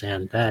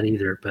understand that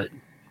either. But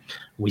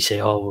we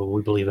say, oh, well,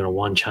 we believe in a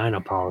one China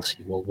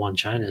policy. Well, one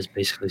China is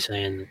basically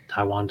saying that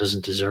Taiwan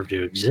doesn't deserve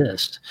to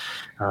exist,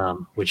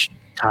 which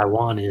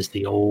Taiwan is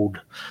the old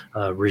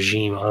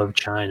regime of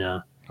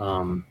China.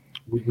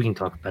 We can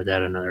talk about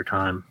that another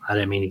time. I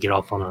didn't mean to get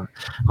off on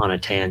a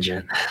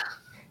tangent.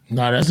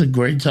 No, that's a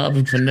great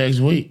topic for next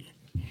week.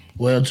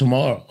 Well,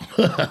 tomorrow.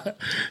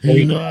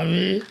 You know what I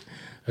mean?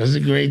 That's a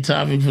great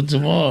topic for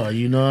tomorrow.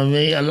 You know what I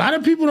mean? A lot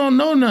of people don't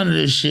know none of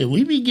this shit.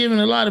 We be giving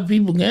a lot of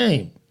people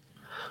game.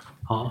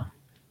 Huh?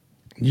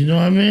 You know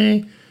what I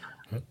mean?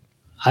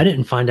 I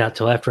didn't find out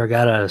till after I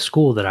got out of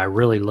school that I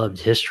really loved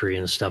history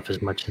and stuff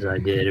as much as I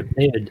did. If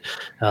they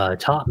had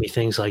taught me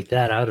things like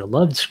that, I would have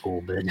loved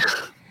school. But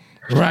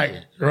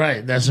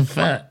Right. That's a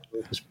fact.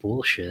 it's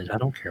bullshit. I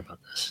don't care about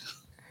this.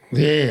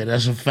 Yeah,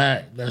 that's a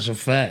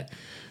fact.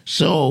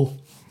 So,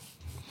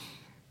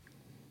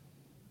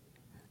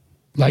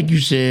 like you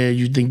said,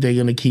 you think they're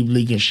gonna keep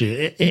leaking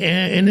shit,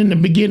 and in the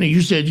beginning,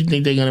 you said you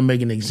think they're gonna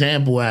make an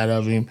example out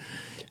of him.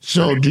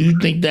 So, do you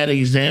think that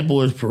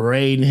example is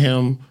parading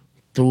him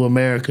through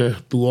America,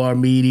 through our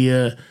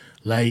media?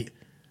 Like,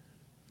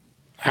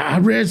 I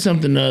read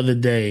something the other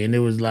day, and it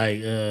was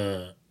like,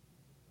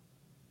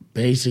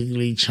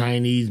 basically,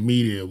 Chinese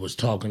media was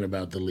talking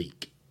about the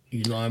leak.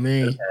 You know what I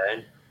mean?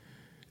 Okay.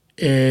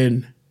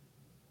 And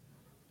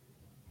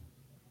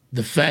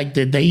the fact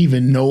that they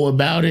even know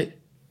about it,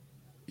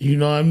 you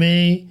know what I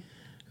mean,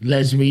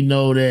 lets me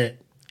know that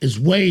it's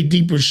way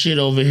deeper shit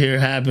over here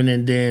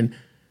happening than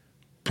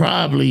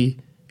probably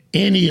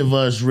any of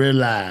us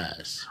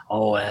realize.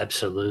 Oh,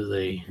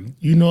 absolutely.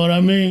 You know what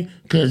I mean?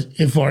 Because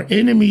if our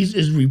enemies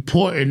is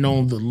reporting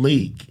on the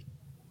leak,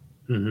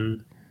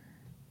 Mm-hmm.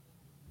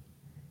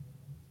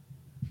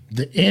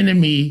 the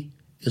enemy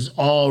is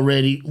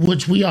already,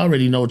 which we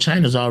already know,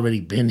 China's already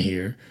been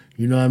here.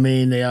 You know what I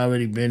mean? They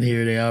already been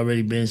here. They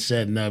already been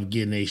setting up,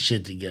 getting their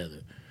shit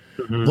together.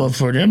 Mm-hmm. But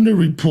for them to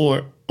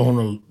report on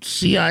a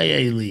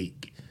CIA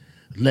leak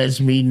lets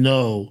me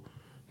know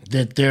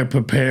that they're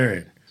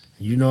preparing.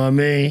 You know what I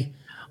mean?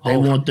 They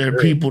want their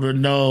people to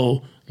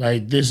know,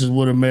 like, this is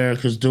what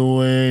America's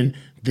doing.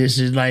 This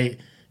is like,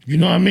 you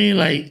know what I mean?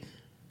 Like,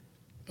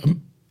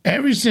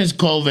 ever since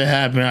COVID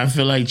happened, I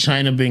feel like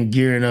China been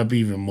gearing up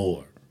even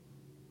more.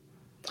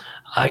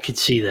 I could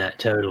see that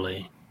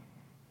totally.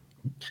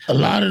 A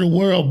lot of the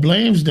world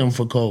blames them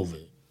for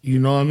COVID. You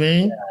know what I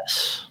mean?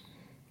 Yes.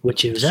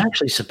 Which it was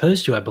actually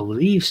supposed to, I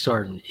believe,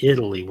 start in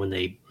Italy when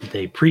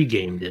they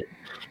pre-gamed it.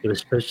 It was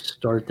supposed to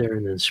start there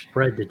and then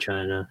spread to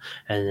China,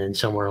 and then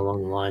somewhere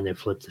along the line they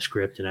flipped the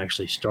script and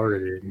actually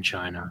started it in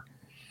China.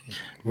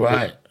 Which,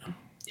 Right.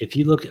 if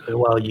you look at,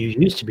 well, you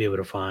used to be able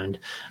to find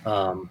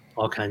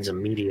all kinds of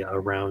media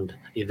around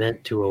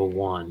Event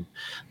 201.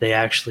 They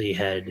actually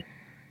had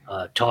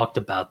talked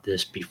about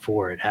this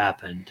before it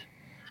happened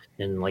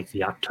in like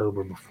the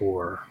October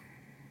before.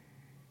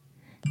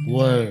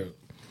 Word.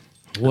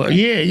 Well,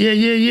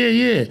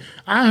 yeah.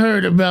 I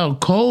heard about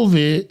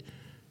COVID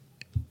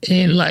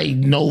in like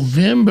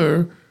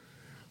November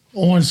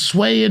on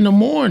Sway in the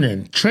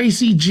Morning.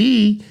 Tracy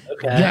G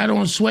Okay. got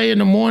on Sway in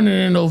the Morning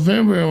in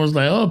November and was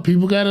like, "Oh,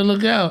 people got to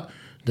look out.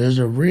 There's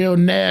a real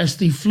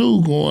nasty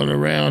flu going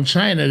around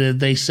China that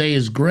they say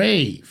is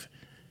grave."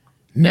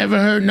 Never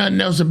heard nothing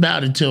else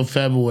about it till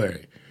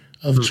February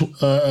of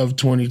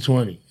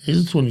 2020.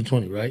 It's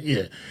 2020, right?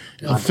 Yeah,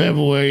 of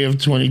February of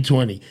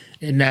 2020,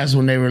 and that's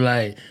when they were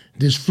like,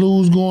 "This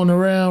flu's going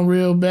around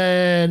real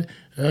bad.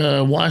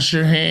 Wash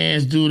your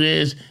hands, do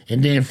this,"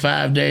 and then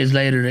 5 days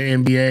later, the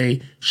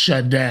NBA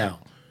shut down.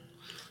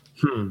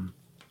 Hmm.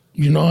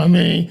 You know what I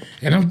mean?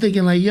 And I'm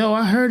thinking like, yo,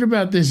 I heard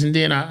about this, and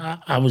then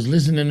I was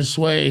listening to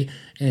Sway,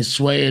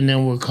 and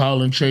then we're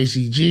calling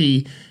Tracy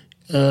G.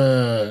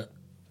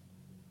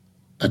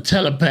 A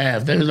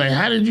telepath. They was like,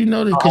 "How did you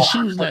know this?" Because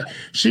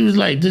she was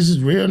like, "This is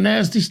real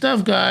nasty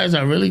stuff, guys.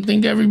 I really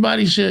think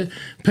everybody should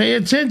pay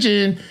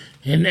attention."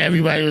 And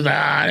everybody was like,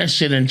 "Ah, that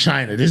shit in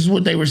China." This is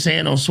what they were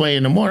saying on Sway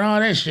in the Morning. "Oh,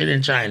 that shit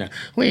in China.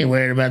 We ain't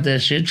worried about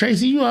that shit."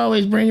 Tracy, you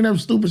always bringing up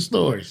stupid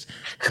stories.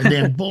 And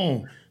then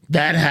boom,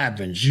 that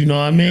happens. You know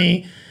what I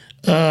mean?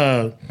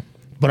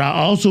 But I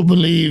also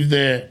believe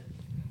that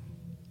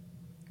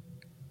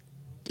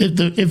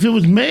if it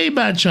was made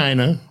by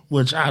China,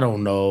 which I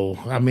don't know.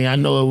 I mean, I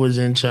know it was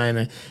in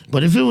China,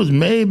 but if it was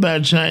made by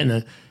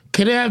China,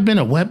 could it have been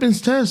a weapons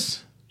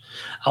test?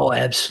 Oh,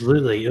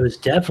 absolutely. It was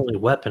definitely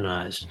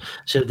weaponized.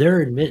 So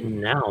they're admitting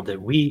now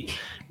that we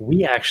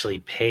actually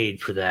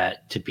paid for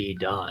that to be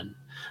done.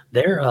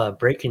 They're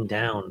breaking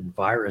down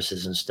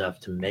viruses and stuff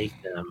to make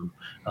them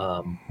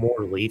more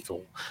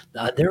lethal.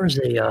 There was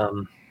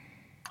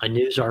a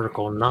news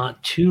article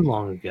not too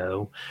long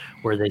ago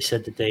where they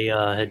said that they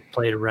had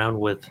played around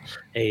with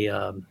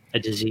a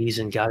disease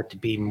and got it to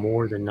be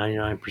more than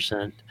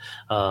 99%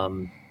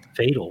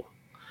 fatal.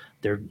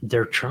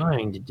 They're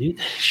trying to do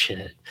this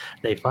shit.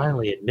 They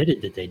finally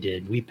admitted that they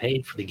did. We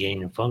paid for the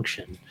gain of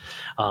function.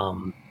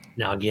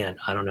 Now, again,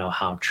 I don't know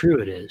how true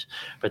it is,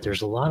 but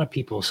there's a lot of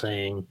people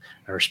saying,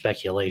 or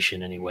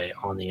speculation anyway,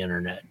 on the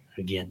internet.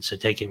 Again, so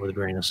take it with a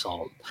grain of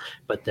salt.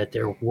 But that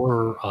there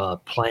were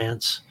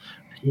plants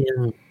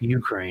in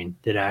Ukraine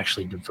that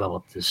actually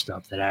developed this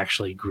stuff, that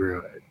actually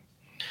grew it.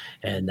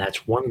 And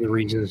that's one of the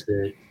reasons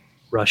that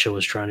Russia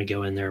was trying to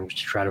go in there, was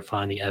to try to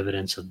find the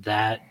evidence of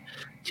that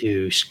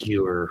to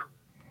skewer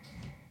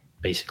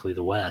basically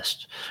the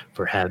West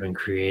for having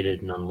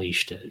created and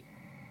unleashed it.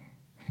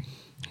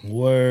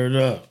 Word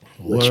up.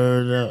 Which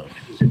Word up.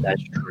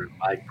 that's true.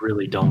 I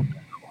really don't.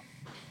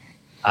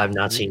 I've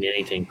not seen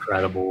anything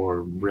credible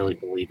or really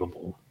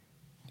believable.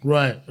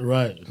 Right.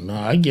 No,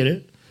 I get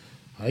it.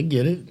 I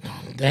get it.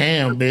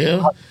 Damn,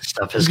 Bill.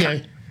 Stuff is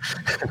Okay.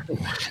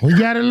 We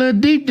got a little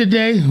deep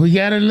today.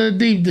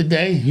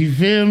 You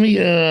feel me?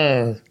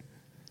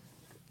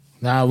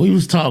 Nah, we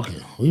was talking.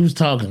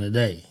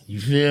 Today. You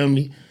feel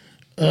me?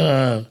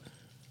 Uh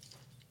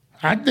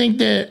I think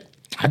that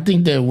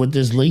with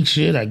this leak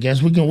shit, I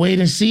guess we can wait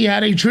and see how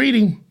they treat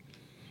him,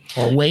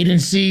 or wait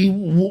and see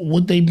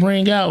what they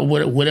bring out,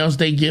 what else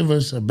they give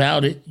us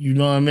about it. You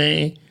know what I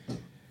mean?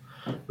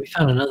 we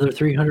found another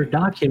 300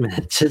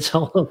 documents. It's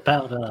all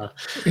about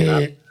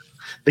It,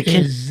 the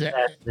Kennedy exa-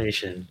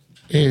 assassination.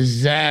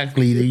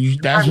 exactly.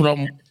 That's what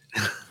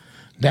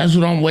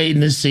I'm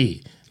waiting to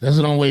see.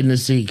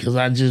 Because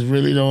I just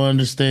really don't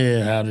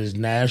understand how this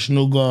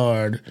National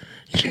Guard,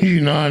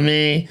 you know what I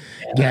mean,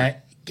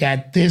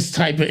 got this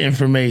type of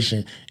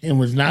information and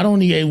was not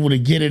only able to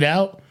get it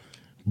out,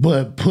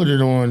 but put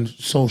it on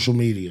social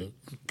media.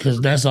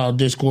 Because that's all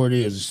Discord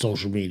is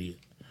social media.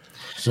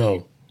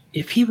 So,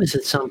 If he was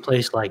at some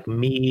place like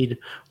Mead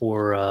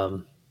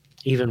or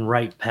even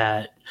Wright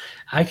Pat,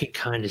 I could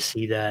kind of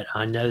see that.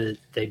 I know that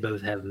they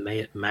both have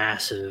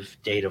massive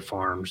data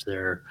farms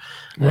there.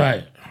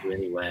 right,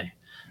 Anyway,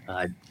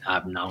 I I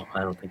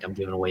don't think I'm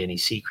giving away any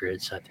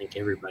secrets. I think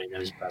everybody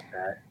knows about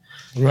that.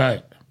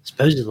 right,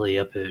 Supposedly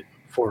up at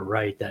Fort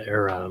Wright, that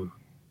or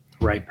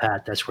Wright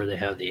Pat, that's where they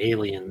have the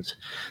aliens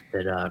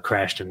that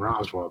crashed in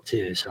Roswell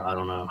too. So I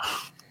don't know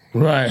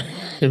right,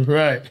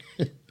 right.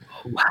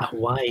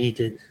 why he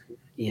did.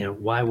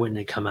 Why wouldn't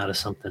it come out of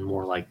something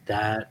more like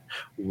that?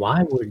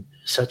 Why would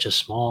such a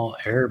small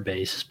air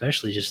base,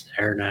 especially just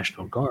the Air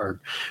National Guard,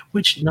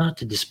 which, not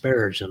to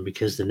disparage them,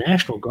 because the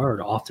National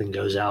Guard often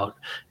goes out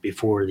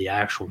before the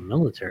actual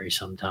military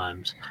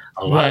sometimes.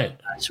 A lot of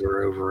Right. guys who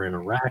are over in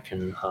Iraq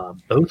and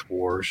both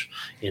wars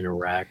in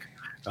Iraq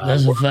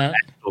That's a were fact.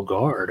 National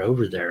Guard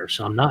over there.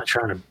 So I'm not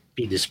trying to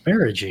be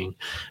disparaging,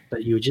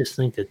 but you would just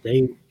think that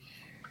they,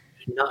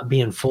 not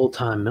being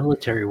full-time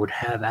military, would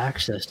have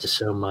access to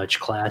so much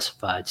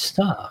classified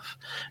stuff,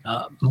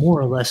 more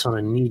or less on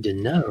a need to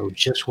know,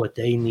 just what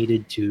they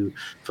needed to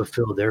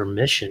fulfill their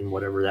mission,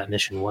 whatever that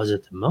mission was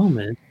at the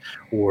moment,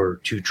 or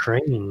to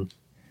train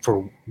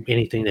for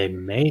anything they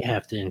may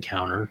have to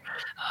encounter.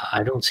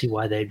 I don't see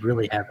why they'd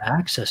really have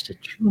access to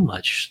too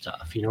much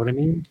stuff. You know what I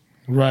mean?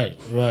 Right,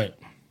 right.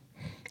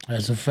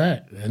 That's a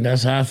fact, and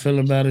that's how I feel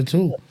about it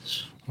too.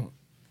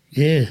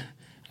 Yeah,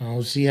 I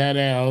don't see how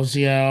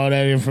all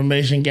that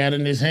information got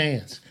in his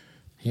hands.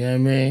 You know what I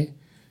mean?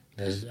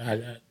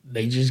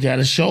 They just got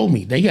to show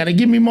me. They got to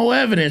give me more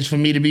evidence for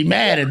me to be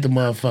mad at the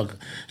motherfucker.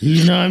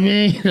 You know what I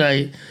mean?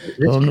 Like,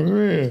 on the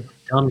real.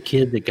 Dumb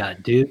kid that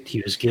got duped.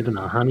 He was given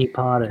a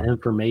honeypot of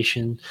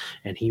information,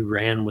 and he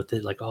ran with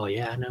it like, "Oh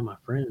yeah, I know my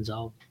friends.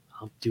 I'll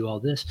do all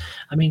this."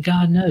 I mean,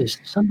 God knows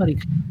somebody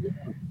could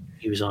know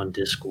he was on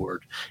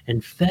Discord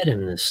and fed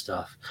him this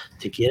stuff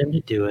to get him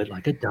to do it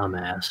like a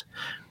dumbass.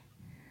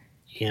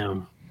 You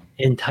know,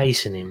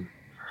 enticing him.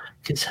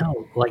 Because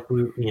how, like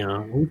we've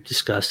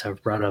discussed,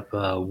 I've brought up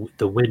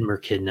the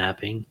Widmer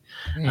kidnapping.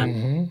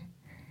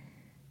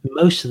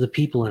 Most of the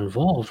people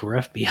involved were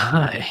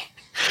FBI.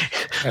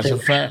 That's a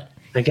fact.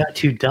 They got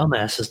two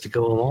dumbasses to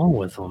go along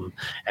with them,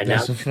 and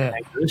That's now a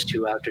fact. those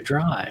two out to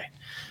dry.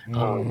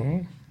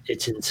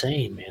 It's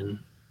insane, man.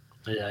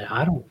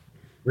 I don't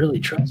really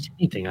trust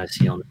anything I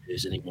see on the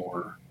news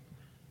anymore.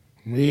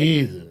 Me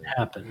either. It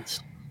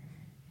happens.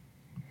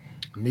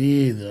 Me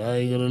either. I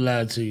ain't gonna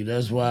lie to you.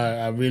 That's why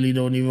I really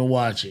don't even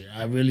watch it.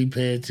 I really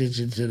pay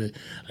attention to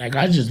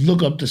I just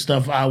look up the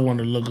stuff I want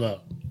to look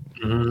up.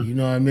 Mm-hmm. You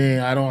know what I mean?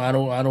 I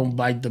don't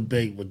bite the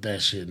bait with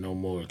that shit no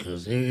more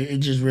because it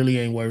just really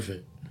ain't worth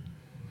it.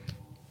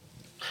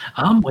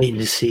 I'm waiting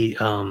to see.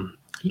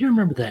 You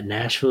remember that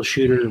Nashville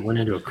shooter that went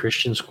into a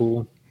Christian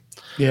school?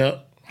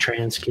 Yeah.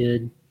 Trans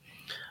kid.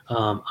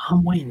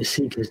 I'm waiting to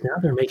see, because now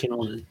they're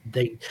making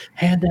they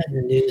had that in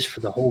the news for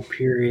the whole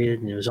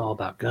period, and it was all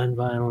about gun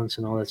violence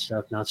and all that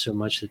stuff. Not so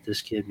much that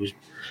this kid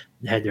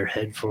had their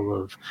head full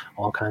of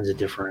all kinds of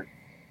different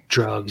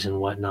drugs and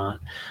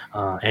whatnot,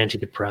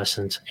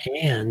 antidepressants,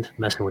 and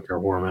messing with their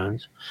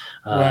hormones,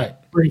 right,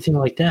 or anything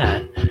like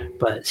that.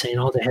 But saying,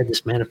 "Oh, they had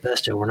this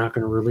manifesto. We're not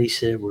going to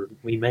release it.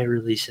 We may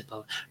release it."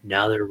 But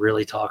now they're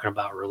really talking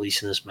about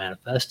releasing this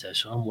manifesto.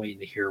 So I'm waiting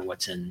to hear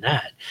what's in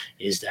that.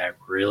 Is that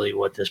really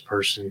what this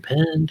person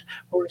penned,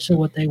 or is it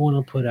what they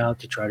want to put out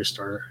to try to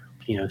start,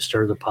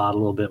 stir the pot a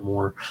little bit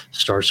more,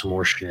 start some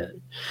more shit?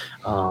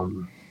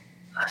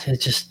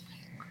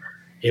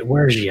 It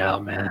wears you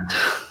out, man.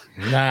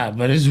 Nah,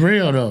 but it's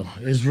real though.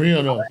 It's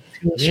real though.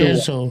 Yeah,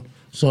 so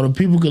the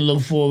people can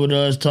look forward to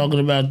us talking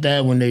about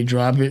that when they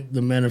drop it,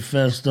 the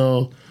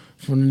manifesto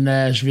from the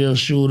Nashville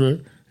shooter.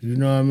 You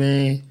know what I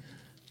mean?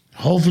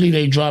 Hopefully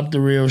they drop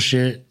the real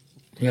shit.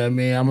 You know what I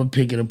mean? I'm gonna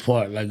pick it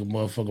apart like a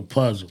motherfucking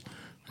puzzle.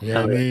 You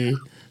know what I mean?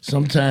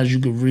 Sometimes you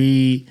can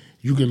read,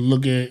 you can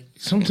look at,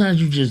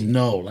 sometimes you just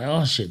know, like,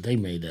 oh shit, they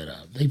made that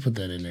up. They put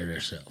that in there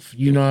themselves.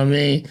 You know what I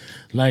mean?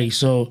 Like,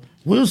 so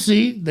we'll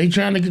see. They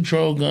trying to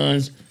control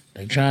guns.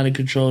 They trying to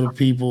control the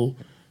people,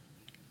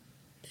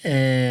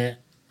 and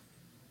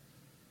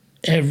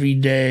every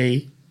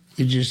day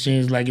it just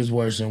seems like it's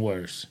worse and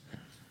worse.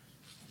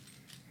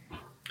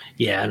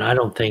 Yeah, and I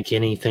don't think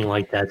anything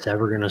like that's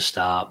ever going to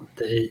stop.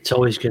 It's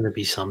always going to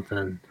be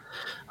something.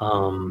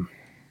 I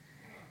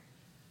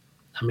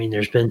mean,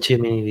 there's been too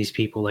many of these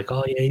people like,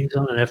 "Oh yeah, he was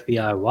on an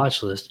FBI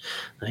watch list."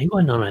 No, he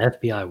wasn't on an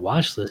FBI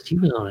watch list. He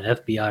was on an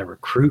FBI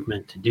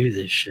recruitment to do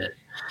this shit.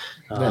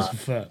 That's a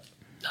fact.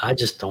 I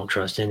just don't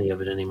trust any of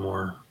it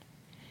anymore.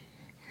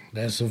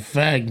 That's a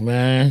fact,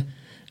 man.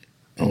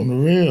 On the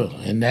real.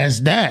 And that's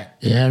that.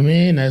 You know what I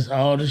mean? That's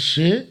all the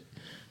shit.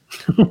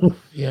 You know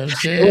what I'm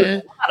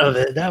saying? A lot of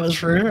it. That was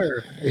for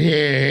her.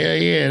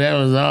 Yeah. That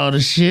was all the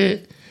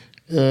shit.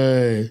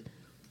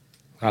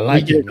 I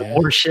like it, man.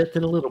 More shit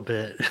than a little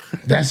bit.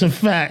 That's a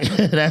fact.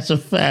 That's a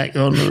fact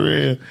on the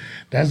real.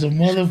 That's a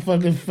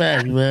motherfucking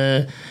fact,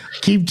 man.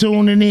 Keep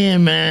tuning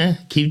in, man.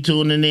 Keep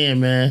tuning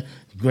in, man.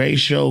 Great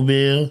show,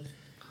 Bill.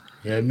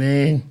 You know what I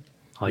mean?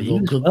 Oh,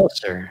 you as well,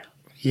 sir.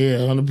 Yeah,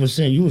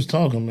 100%. You was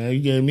talking, man. You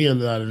gave me a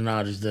lot of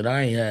knowledge that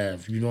I ain't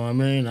have. You know what I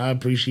mean? I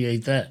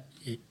appreciate that.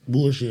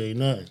 Bullshit ain't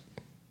nothing.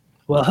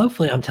 Well,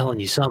 hopefully I'm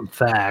telling you some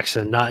facts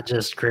and not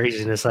just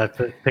craziness I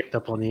picked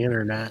up on the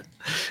internet.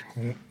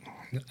 I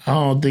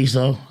don't think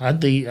so. I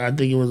think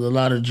it was a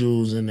lot of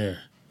jewels in there.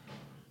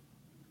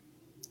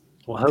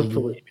 Well,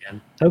 hopefully,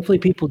 man. Hopefully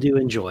people do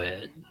enjoy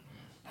it.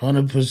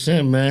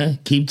 100%, man.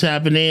 Keep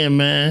tapping in,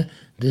 man.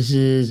 This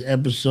is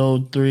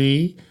episode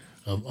 3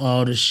 of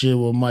All the Shit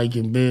with Mike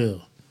and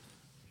Bill.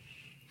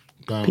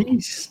 Gone.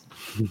 Peace.